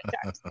don't know my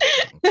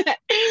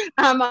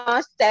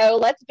terms. So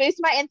let's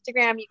boost my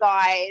Instagram, you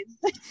guys.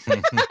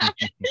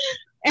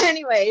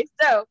 Anyway,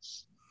 so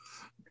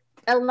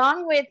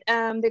along with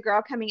the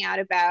girl coming out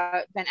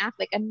about Ben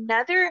Affleck,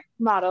 another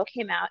model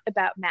came out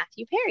about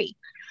Matthew Perry.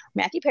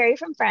 Matthew Perry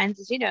from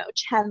Friends, as you know,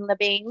 Chandler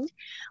Bing.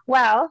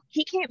 Well,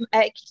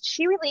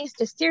 she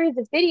released a series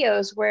of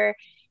videos where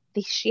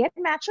she had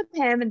matched with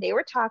him and they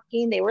were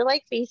talking. They were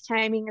like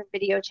FaceTiming or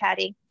video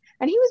chatting.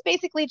 And he was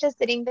basically just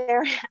sitting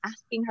there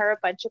asking her a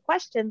bunch of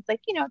questions,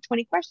 like,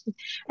 20 questions.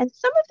 And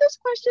some of those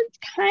questions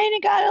kind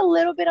of got a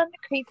little bit on the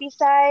creepy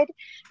side.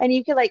 And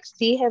you could like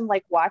see him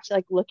like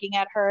looking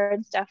at her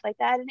and stuff like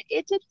that. And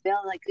it did feel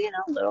like, a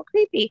little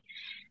creepy.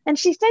 And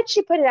she said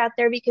she put it out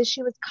there because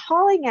she was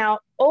calling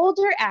out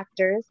older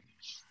actors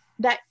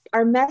that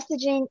are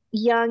messaging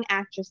young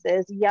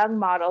actresses, young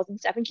models and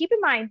stuff. And keep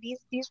in mind, these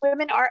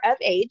women are of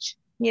age.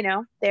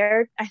 I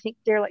think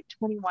they're like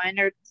 21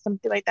 or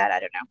something like that. I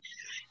don't know.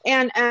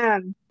 And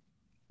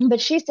but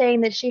she's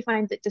saying that she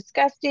finds it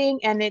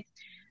disgusting, and it's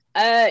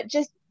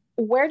just,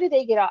 where do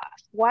they get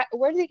off?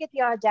 Where do they get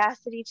the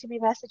audacity to be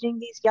messaging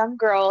these young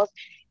girls,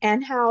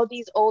 and how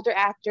these older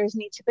actors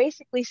need to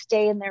basically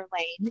stay in their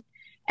lane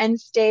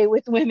and stay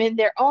with women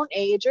their own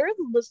age or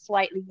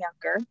slightly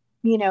younger,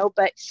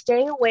 but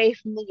stay away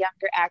from the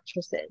younger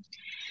actresses,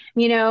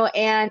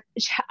 and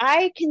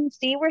I can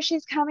see where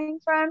she's coming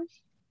from,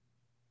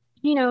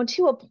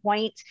 to a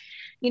point,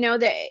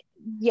 that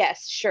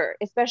yes, sure,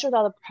 especially with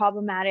all the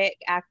problematic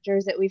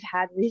actors that we've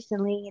had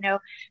recently,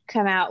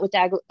 come out with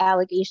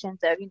allegations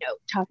of,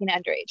 talking to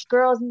underage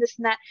girls and this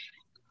and that.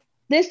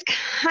 This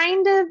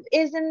kind of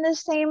is in the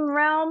same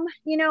realm,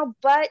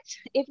 but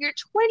if you're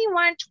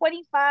 21,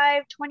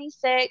 25,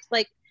 26,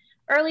 like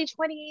early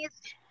 20s,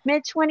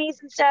 mid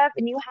 20s and stuff,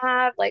 and you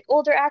have like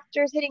older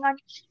actors hitting on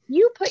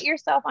you, put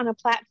yourself on a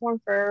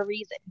platform for a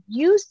reason.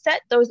 You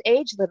set those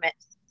age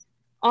limits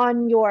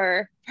on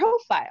your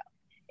profile.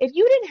 If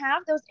you didn't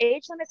have those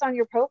age limits on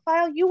your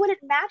profile, you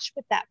wouldn't match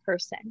with that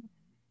person.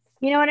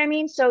 You know what I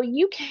mean? So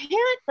you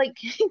can't like,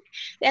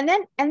 and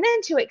then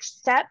to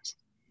accept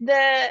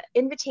the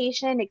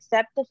invitation,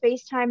 accept the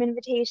FaceTime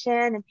invitation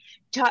and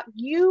talk,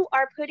 you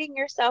are putting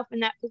yourself in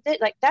that position.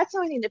 Like, that's the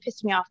only thing that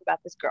pissed me off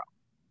about this girl.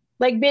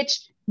 Like,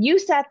 bitch, you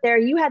sat there,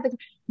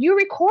 you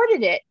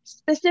recorded it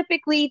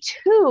specifically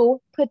to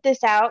put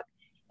this out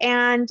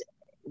and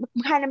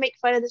kind of make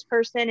fun of this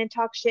person and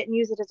talk shit and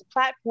use it as a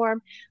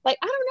platform. Like,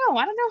 I don't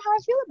know how I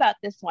feel about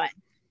this one,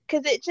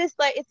 because it's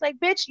like,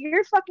 bitch,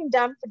 you're fucking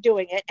dumb for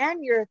doing it,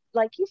 and you're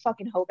like, you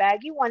fucking hoe bag,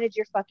 you wanted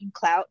your fucking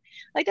clout.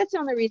 Like, that's the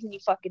only reason you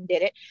fucking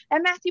did it.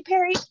 And Matthew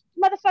Perry,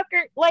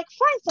 motherfucker, like,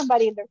 find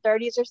somebody in their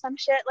 30s or some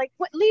shit. Like,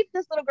 leave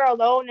this little girl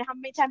alone. And how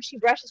many times she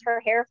brushes her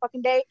hair a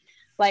fucking day.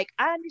 Like,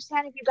 I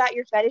understand if you got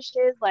your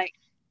fetishes, like,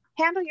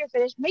 handle your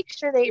fetish, make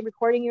sure they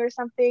recording you or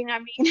something. I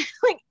mean,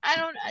 like,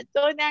 that's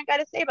the only thing I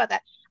gotta say about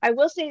that. I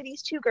will say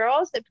these two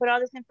girls that put all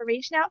this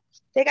information out,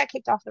 they got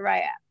kicked off the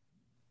Raya app.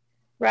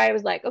 Raya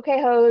was like,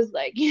 okay, hoes,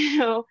 like,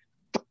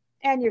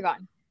 and you're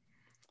gone.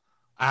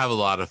 I have a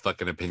lot of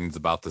fucking opinions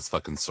about this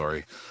fucking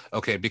story.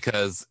 Okay,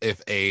 because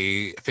if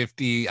a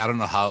 50, I don't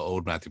know how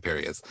old Matthew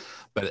Perry is,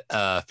 but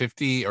a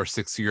 50 or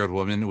 60-year-old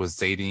woman was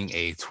dating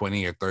a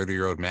 20 or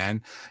 30-year-old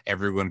man,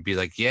 everyone would be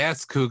like,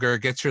 yes, cougar,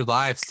 get your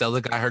life,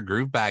 Stella got her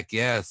groove back,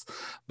 yes.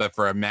 But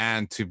for a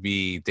man to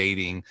be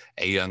dating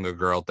a younger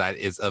girl that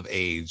is of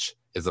age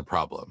is a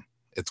problem.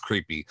 It's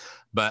creepy.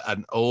 But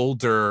an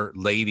older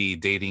lady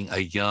dating a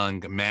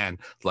young man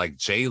like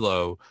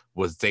J-Lo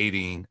was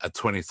dating a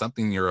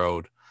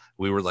 20-something-year-old,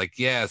 we were like,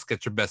 yes,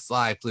 get your best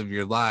life, live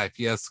your life.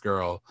 Yes,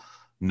 girl.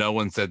 No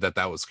one said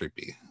that was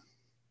creepy.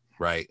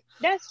 Right?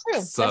 That's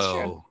true. So that's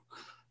true.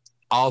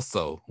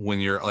 Also,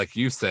 when you're, like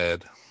you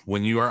said,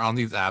 when you are on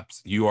these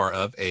apps, you are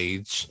of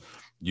age.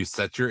 You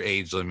set your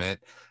age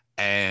limit.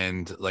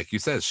 And like you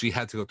said, she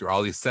had to go through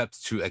all these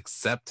steps to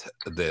accept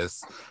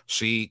this.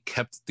 She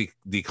kept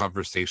the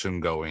conversation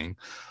going.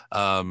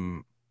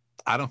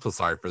 I don't feel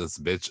sorry for this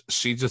bitch.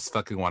 She just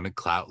fucking wanted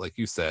clout, like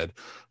you said.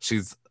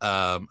 She's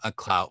a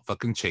clout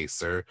fucking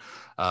chaser.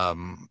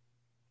 Both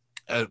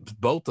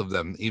of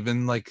them,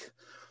 even like,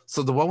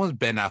 so the one with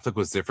Ben Affleck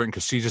was different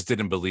because she just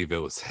didn't believe it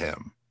was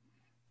him.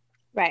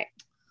 Right.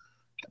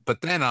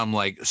 But then I'm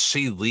like,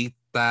 she leaked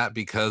that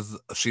because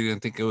she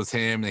didn't think it was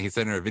him, and he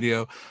sent her a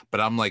video. But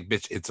I'm like,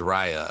 bitch, it's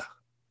Raya.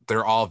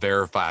 They're all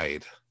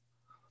verified.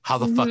 How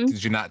the fuck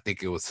did you not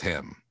think it was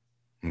him?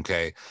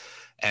 Okay.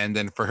 And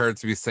then for her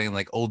to be saying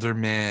like older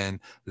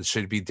men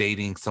should be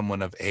dating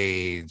someone of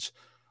age.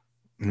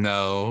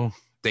 No,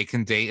 they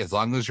can date as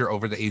long as you're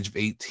over the age of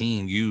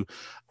 18.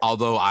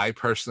 Although I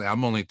personally,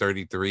 I'm only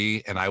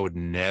 33 and I would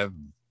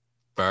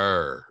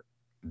never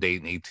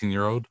date an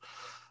 18-year-old,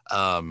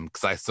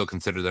 because I still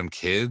consider them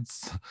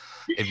kids.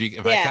 If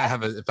Yeah,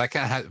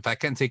 I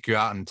can't take you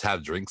out and to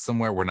have drinks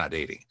somewhere, we're not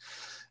dating.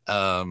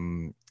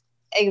 Um,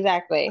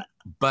 exactly.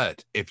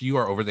 but if you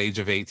are over the age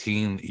of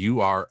 18,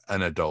 you are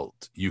an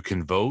adult. You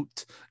can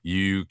vote.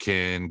 You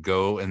can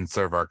go and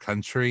serve our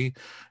country.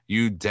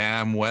 You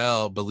damn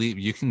well believe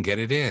you can get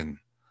it in.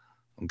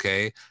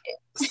 Okay.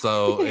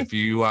 So if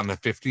you want a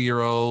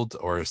 50-year-old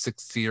or a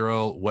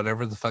 60-year-old,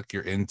 whatever the fuck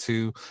you're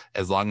into,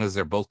 as long as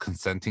they're both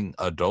consenting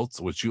adults,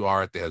 which you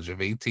are at the age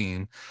of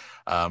 18,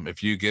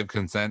 if you give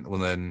consent, well,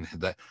 then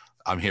that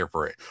I'm here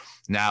for it.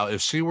 Now,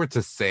 if she were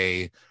to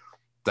say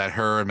that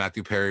her and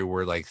Matthew Perry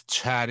were like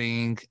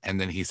chatting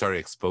and then he started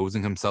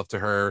exposing himself to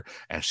her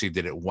and she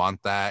didn't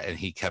want that and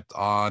he kept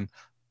on,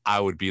 I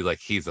would be like,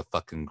 he's a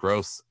fucking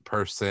gross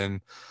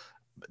person.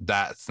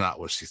 That's not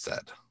what she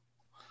said.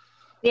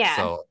 Yeah.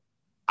 So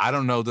I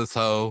don't know this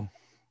hoe,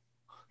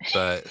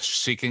 but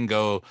she can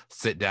go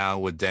sit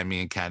down with Demi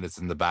and Candace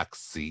in the back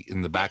seat,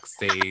 in the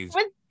backstage, I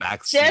was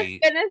back just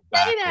seat, gonna say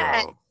back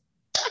that. row.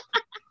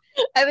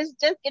 I was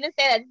just gonna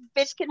say that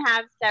bitch can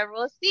have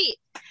several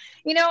seats.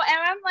 And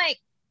I'm like,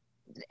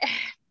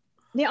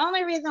 the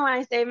only reason why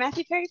I say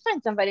Matthew Perry,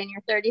 find somebody in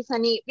your 30s,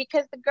 honey,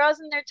 because the girls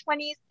in their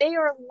 20s, they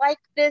are like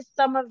this.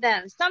 Some of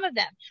them.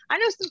 I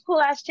know some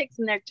cool ass chicks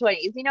in their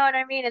 20s. You know what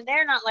I mean? And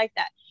they're not like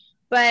that.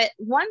 But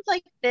ones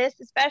like this,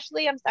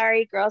 especially, I'm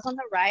sorry, girls on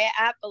the Riot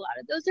app, a lot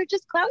of those are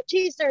just clout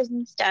chasers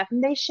and stuff.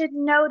 And they should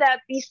know that.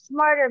 Be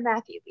smarter,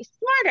 Matthew. Be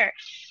smarter.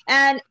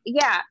 And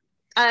yeah,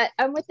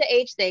 I'm with the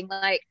age thing.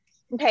 Like,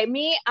 okay,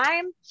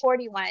 I'm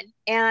 41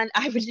 and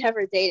I would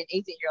never date an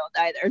 18-year-old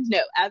either. No,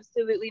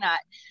 absolutely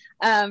not.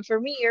 For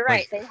me, you're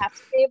right. Like, They have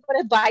to be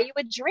able to buy you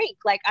a drink.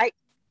 Like, could you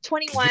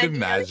 21, they can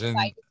buy imagine?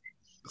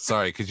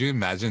 Sorry, could you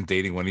imagine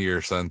dating one of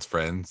your son's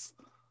friends?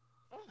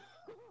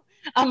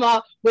 I'm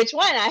all, which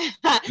one?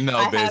 I No,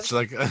 I have bitch.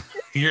 Like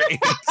you're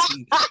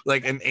 18,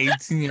 like an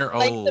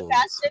 18-year-old.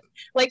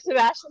 like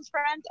Sebastian's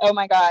friends. Oh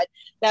my God.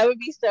 That would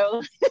be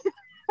so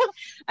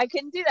I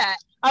couldn't do that.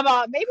 I'm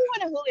all, maybe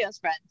one of Julio's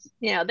friends.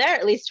 They're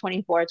at least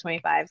 24,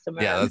 25,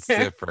 somewhere Yeah, around that's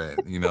there. different,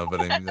 but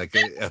I mean, like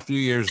a few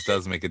years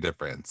does make a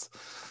difference.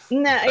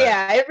 No, But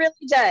yeah, it really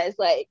does.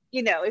 Like,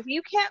 if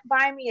you can't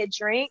buy me a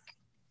drink,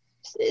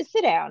 sit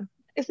down.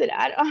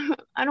 I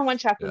don't want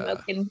chocolate yeah,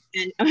 milk and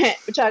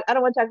I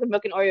don't want chocolate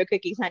milk and Oreo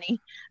cookies, honey.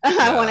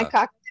 I want a yeah,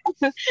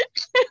 cocktail.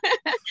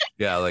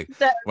 yeah. Like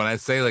So, when I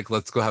say like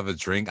let's go have a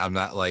drink, I'm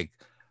not like,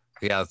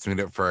 yeah, let's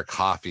meet up for a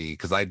coffee,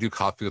 because I do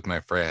coffee with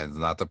my friends,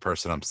 not the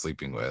person I'm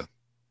sleeping with.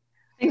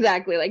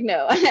 exactly. Like,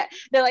 no.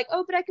 They're like,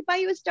 oh, but I could buy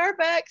you a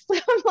Starbucks.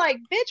 I'm like,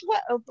 bitch,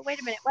 what? Oh, but wait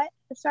a minute, what?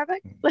 A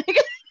Starbucks? Like,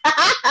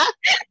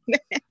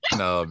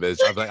 No, bitch.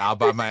 I'm like, I'll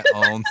buy my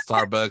own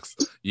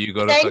Starbucks. You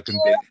go to thank fucking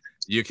you.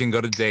 you can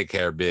go to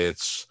daycare,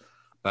 bitch.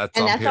 That's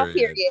And on that's on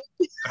period. period.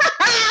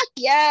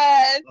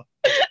 Yes.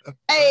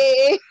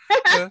 Hey.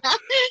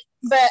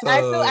 But I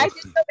So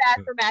did feel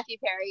bad for Matthew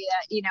Perry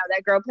that,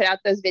 that girl put out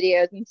those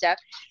videos and stuff.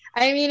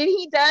 I mean, and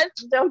he does,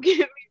 don't get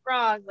me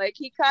wrong. Like,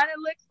 he kind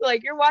of looks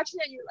like you're watching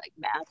it and you're like,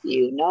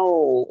 Matthew,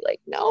 no, like,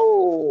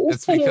 no.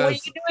 it's What are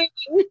because you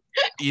doing?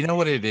 you know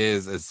what it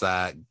is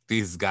that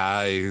these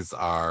guys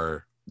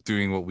are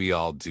doing what we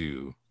all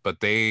do, but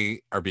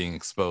they are being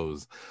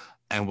exposed.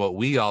 And what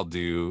we all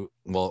do,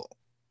 well,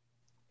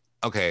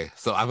 okay,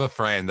 so I have a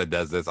friend that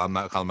does this. I'm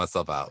not calling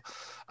myself out.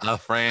 A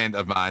friend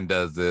of mine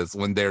does this.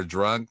 When they're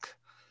drunk,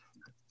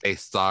 they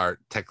start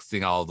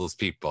texting all those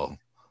people,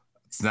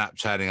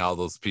 Snapchatting all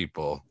those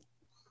people.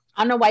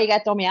 I don't know why you got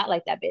to throw me out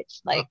like that,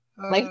 bitch. Like,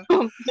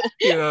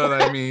 You know what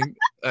I mean?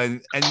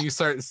 And you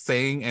start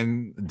saying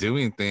and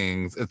doing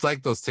things. It's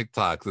like those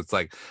TikToks. It's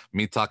like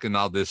me talking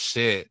all this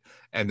shit,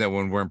 and then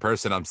when we're in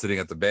person, I'm sitting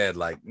at the bed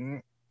like,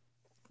 mm.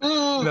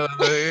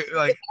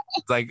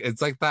 like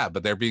it's like that.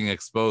 But they're being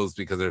exposed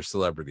because they're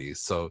celebrities.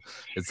 So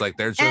it's like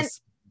they're And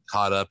just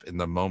caught up in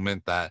the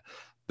moment that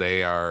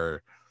they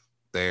are.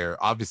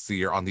 They're obviously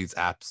you're on these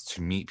apps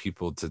to meet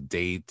people, to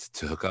date,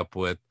 to hook up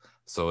with.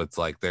 So it's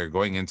like they're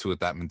going into it with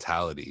that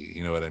mentality.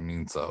 You know what I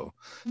mean? So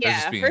they're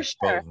just yeah, being for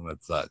sure. exposed, and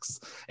that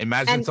sucks.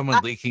 Imagine And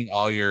someone leaking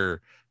all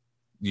your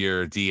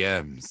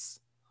DMs.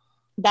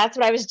 that's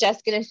what I was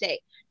just going to say.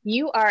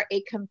 You are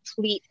a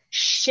complete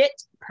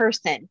shit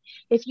person.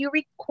 If you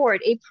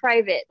record a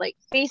private, like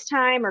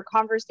FaceTime or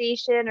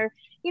conversation or,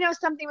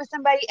 something with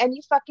somebody and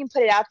you fucking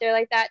put it out there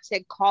like that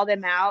to call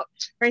them out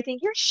or anything,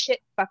 you're a shit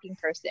fucking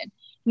person.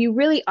 You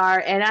really are.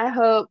 And I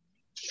hope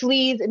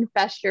fleas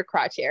infest your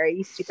crotch area,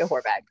 you stupid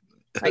whorebag.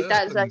 Like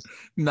that's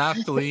Not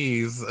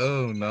fleas.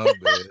 Oh no,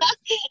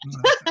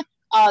 bitch.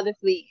 all the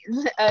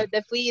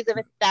fleas of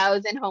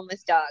 1,000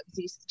 homeless dogs,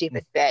 you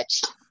stupid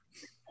bitch.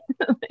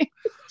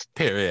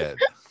 Period.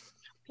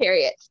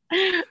 Period.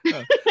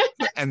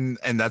 And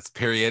that's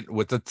period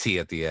with a T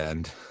at the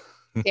end.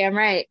 Damn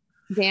right.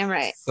 Damn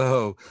right.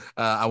 So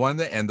I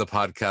wanted to end the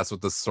podcast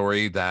with a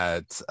story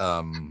that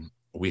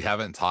we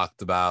haven't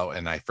talked about,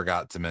 and I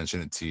forgot to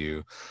mention it to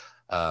you.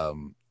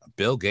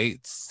 Bill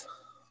Gates.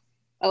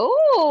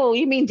 Oh,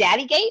 you mean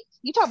Daddy Gates?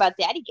 You talk about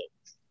Daddy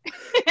Gates.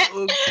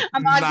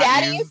 I'm on Not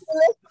Daddy if you.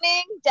 you're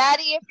listening.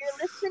 Daddy, if you're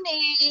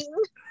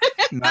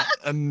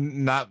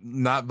listening.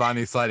 Not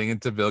Bonnie sliding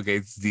into Bill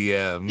Gates'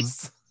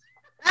 DMs.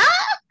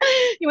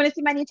 You want to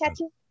see my new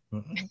tattoo?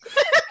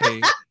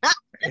 Hey,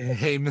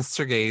 hey,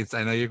 Mr. Gates.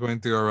 I know you're going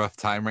through a rough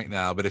time right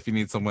now, but if you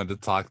need someone to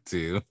talk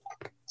to,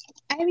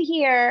 I'm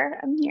here.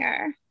 I'm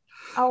here.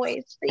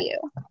 Always for you.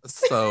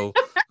 so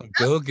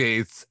Bill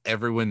Gates,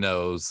 everyone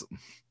knows.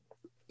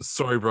 The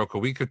story broke a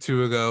week or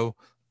two ago.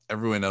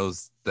 Everyone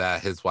knows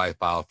that his wife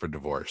filed for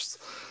divorce.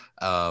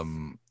 I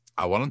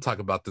want to talk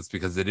about this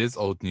because it is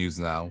old news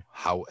now.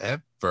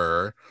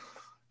 However,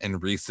 in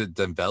recent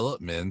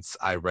developments,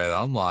 I read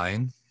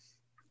online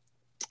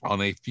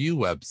on a few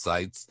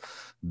websites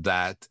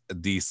that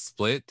the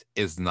split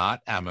is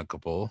not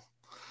amicable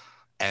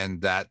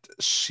and that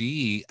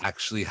she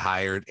actually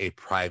hired a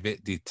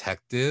private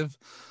detective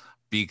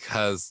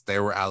because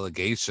there were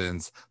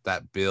allegations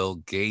that Bill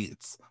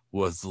Gates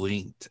was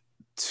linked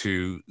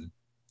to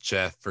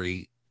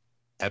Jeffrey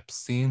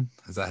Epstein.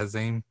 Is that his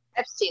name?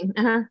 Epstein.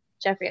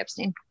 Jeffrey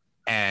Epstein.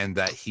 And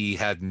that he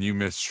had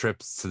numerous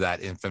trips to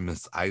that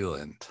infamous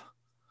island.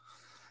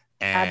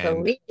 I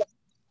believe it.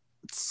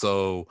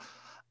 So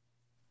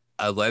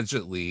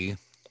allegedly,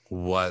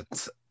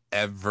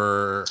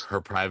 whatever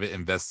her private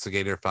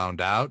investigator found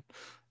out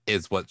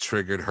is what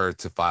triggered her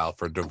to file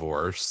for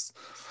divorce.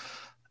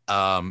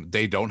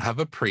 They don't have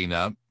a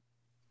prenup.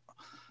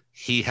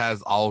 He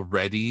has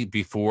already,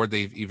 before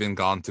they've even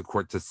gone to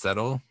court to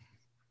settle,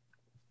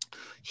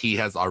 he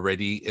has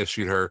already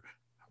issued her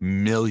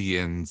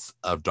millions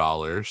of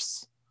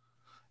dollars.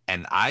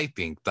 And I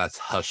think that's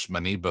hush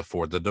money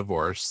before the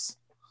divorce.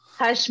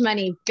 Hush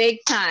money, big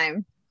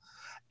time.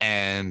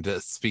 And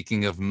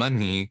speaking of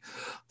money,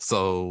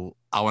 so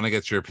I want to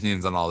get your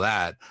opinions on all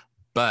that.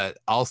 But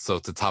also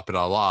to top it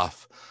all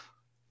off,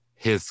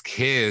 his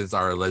kids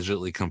are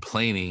allegedly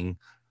complaining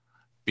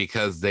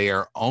because they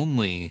are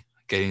only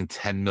getting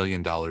 $10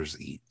 million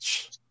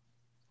each.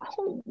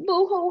 Oh,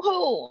 boo hoo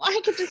hoo.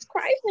 I could just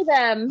cry for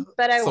them,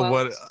 but I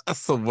won't.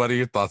 What are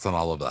your thoughts on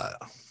all of that?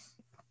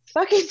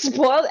 Fucking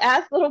spoiled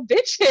ass little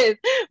bitches.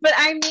 But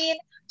I mean,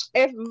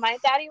 if my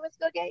daddy was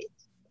Bill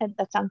Gates, and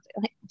that sounds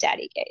like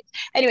Daddy Gates.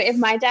 Anyway, if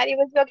my daddy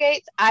was Bill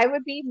Gates, I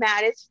would be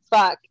mad as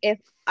fuck if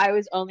I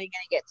was only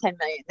gonna get 10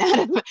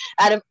 million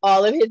out of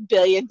all of his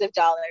billions of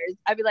dollars.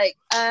 I'd be like,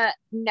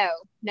 no,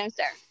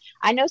 sir.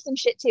 I know some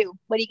shit too.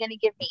 What are you gonna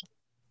give me?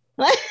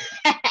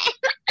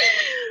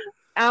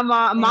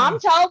 Mom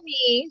told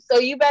me, so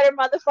you better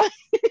motherfucker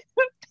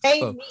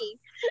pay me.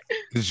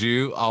 Did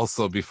you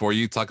also, before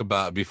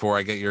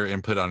I get your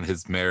input on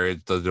his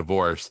marriage, the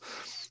divorce,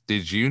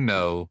 did you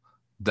know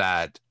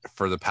that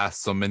for the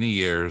past so many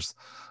years,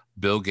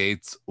 Bill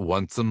Gates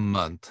once a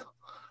month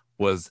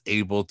was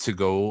able to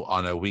go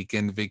on a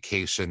weekend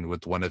vacation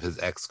with one of his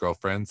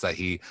ex-girlfriends that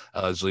he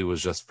allegedly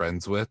was just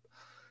friends with?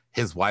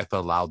 His wife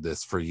allowed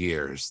this for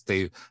years.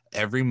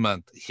 Every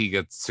month he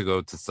gets to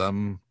go to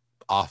some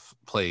off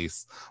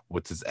place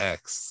with his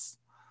ex,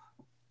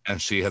 and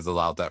she has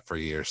allowed that for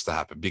years to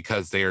happen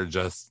because they are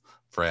just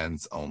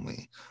friends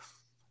only,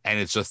 and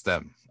it's just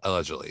them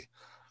allegedly.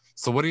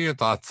 So what are your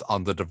thoughts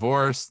on the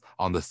divorce,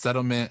 on the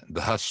settlement,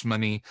 the hush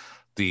money,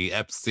 the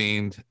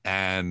Epstein,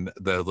 and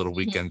the little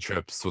weekend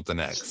trips with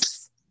an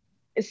ex?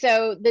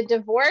 So the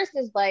divorce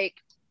is like,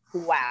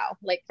 wow.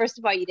 Like, first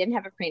of all, you didn't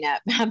have a prenup.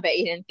 I bet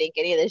you didn't think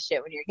any of this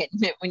shit when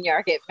you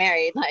are getting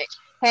married. Like,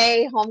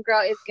 hey,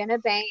 homegirl is gonna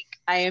bank.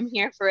 I am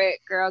here for it,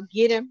 girl.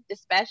 Get him.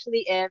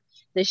 Especially if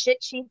the shit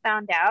she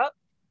found out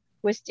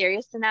was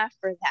serious enough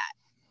for that.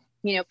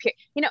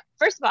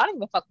 First of all, I don't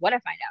give a fuck what I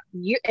find out.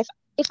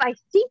 If I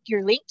think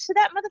you're linked to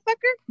that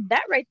motherfucker,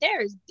 that right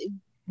there is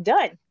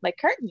done. Like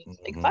curtains.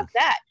 Like fuck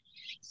that.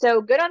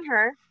 So good on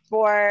her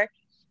for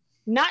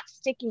not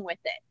sticking with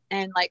it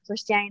and like for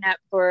standing up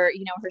for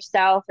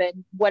herself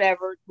and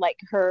whatever, like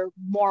her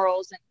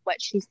morals and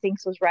what she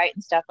thinks was right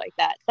and stuff like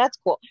that. That's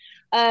cool.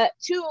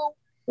 Two,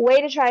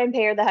 way to try and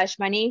pay her the hush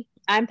money.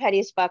 I'm petty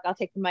as fuck. I'll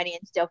take the money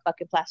and still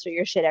fucking plaster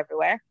your shit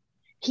everywhere.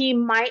 He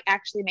might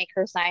actually make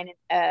her sign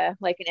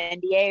like an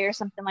NDA or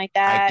something like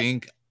that.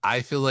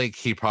 I feel like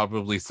he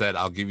probably said,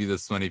 I'll give you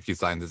this money if you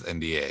sign this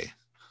NDA.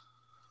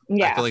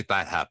 Yeah. I feel like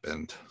that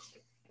happened.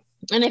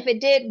 And if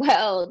it did,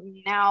 well,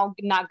 now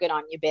not good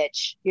on you,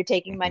 bitch. You're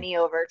taking money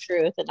over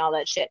truth and all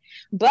that shit.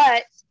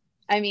 But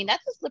I mean,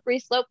 that's a slippery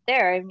slope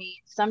there. I mean,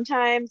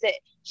 sometimes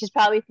she's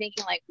probably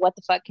thinking like, what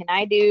the fuck can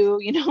I do?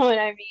 You know what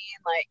I mean?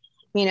 Like,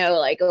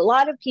 like a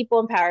lot of people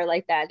in power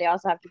like that, they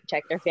also have to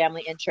protect their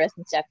family interests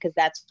and stuff because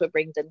that's what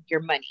brings them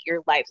your money,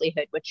 your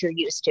livelihood, what you're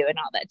used to and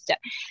all that stuff.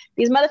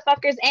 These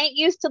motherfuckers ain't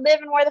used to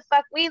living where the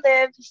fuck we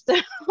live.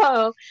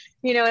 So,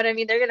 you know what I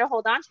mean? They're going to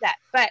hold on to that.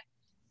 But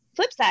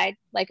flip side,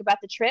 like about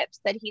the trips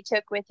that he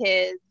took with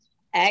his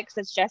ex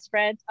that's just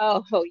friends.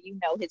 Oh,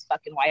 his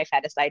fucking wife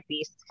had a side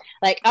piece.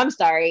 Like, I'm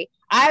sorry.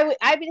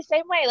 I'd be the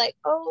same way. Like,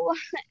 oh,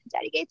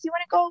 Daddy Gates, you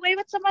want to go away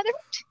with some other?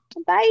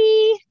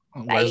 Bye.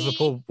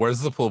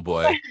 Where's the pool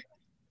boy?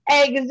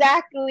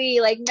 Exactly.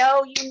 Like,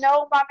 no,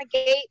 Mama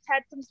Gates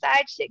had some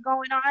side shit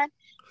going on.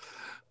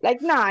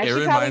 Like, nah, It she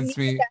probably reminds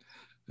needs me.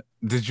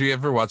 Did you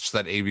ever watch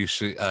that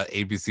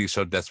ABC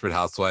show Desperate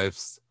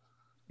Housewives?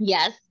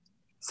 Yes.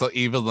 So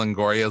Eva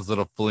Longoria's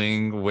little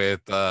fling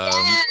with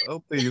Yes.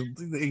 oh,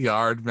 the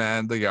yard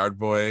man, the yard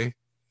boy.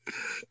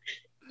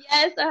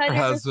 Yes, Her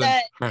husband,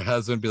 100%. her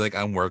husband be like,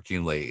 I'm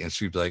working late, and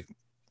she'd be like,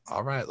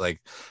 all right, like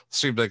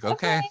she'd be like,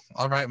 okay, Okay.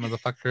 all right,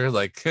 motherfucker,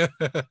 like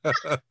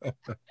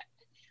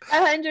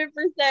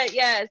 100%.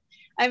 Yes.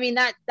 I mean,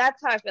 that's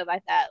how I feel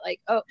about that.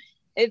 Like, oh,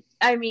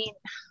 I mean,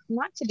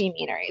 not to be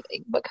mean or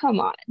anything, but come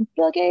on.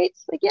 Bill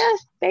Gates, like,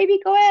 yes, baby,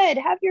 go ahead.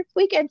 Have your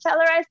weekend. Tell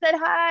her I said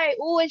hi.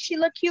 Oh, and she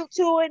looked cute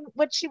too. And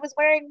what she was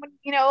wearing when,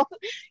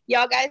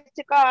 y'all guys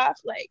took off.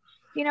 Like,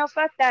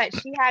 fuck that.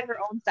 She had her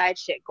own side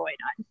shit going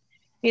on.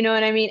 You know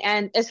what I mean?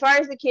 And as far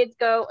as the kids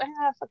go,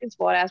 fucking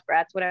spoiled ass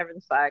brats, whatever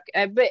the fuck.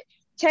 But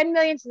 10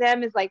 million to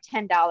them is like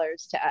 $10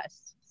 to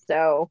us.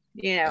 So,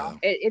 yeah.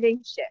 it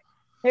ain't shit.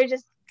 They're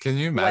just Can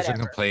you imagine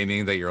whatever.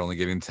 complaining that you're only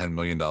getting $10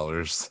 million?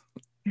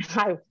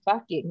 I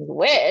fucking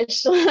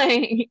wish.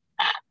 Like,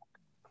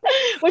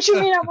 what you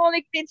mean I'm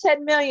only getting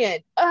 10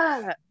 million?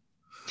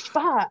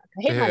 Fuck. I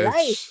hate my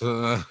life.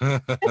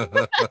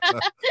 Bitch.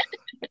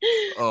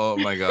 Oh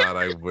my god,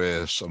 I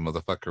wish a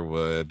motherfucker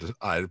would.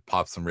 I'd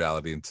pop some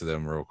reality into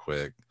them real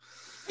quick.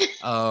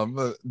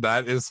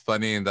 That is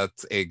funny, and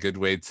that's a good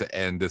way to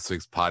end this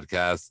week's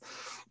podcast.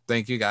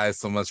 Thank you guys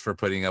so much for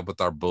putting up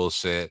with our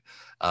bullshit.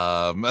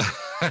 Um,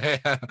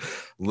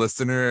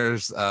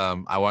 listeners,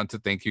 I want to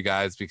thank you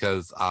guys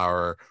because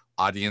our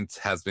audience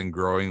has been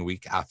growing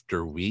week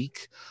after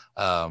week.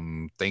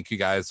 Thank you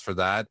guys for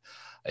that.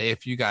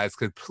 If you guys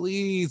could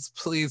please,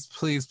 please,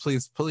 please,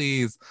 please,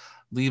 please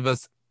leave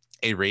us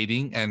a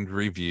rating and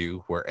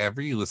review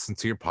wherever you listen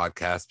to your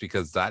podcast,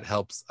 because that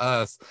helps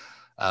us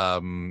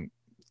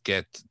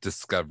get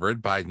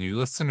discovered by new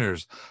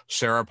listeners.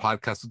 Share our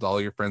podcast with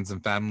all your friends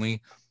and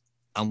family,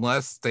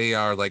 unless they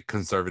are like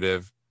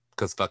conservative,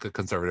 because fuck a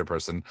conservative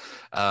person.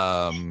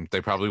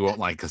 They probably won't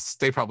like us.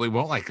 They probably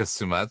won't like us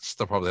too much.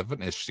 They'll probably have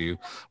an issue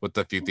with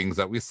the few things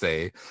that we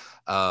say.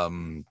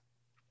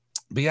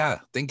 But yeah,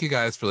 thank you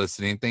guys for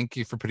listening. Thank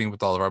you for putting up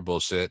with all of our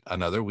bullshit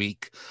another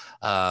week.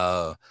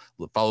 Follow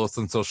us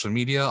on social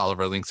media. All of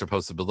our links are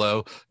posted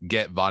below.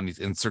 Get Vonnie's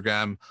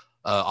Instagram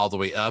all the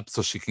way up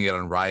so she can get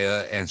on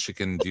Raya and she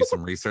can do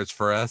some research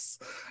for us.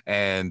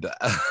 And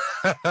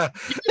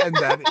and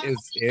that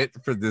is it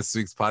for this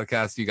week's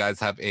podcast. You guys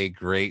have a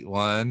great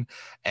one.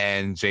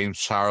 And James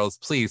Charles,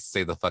 please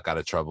stay the fuck out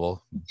of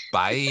trouble.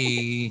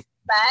 Bye.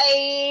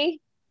 Bye.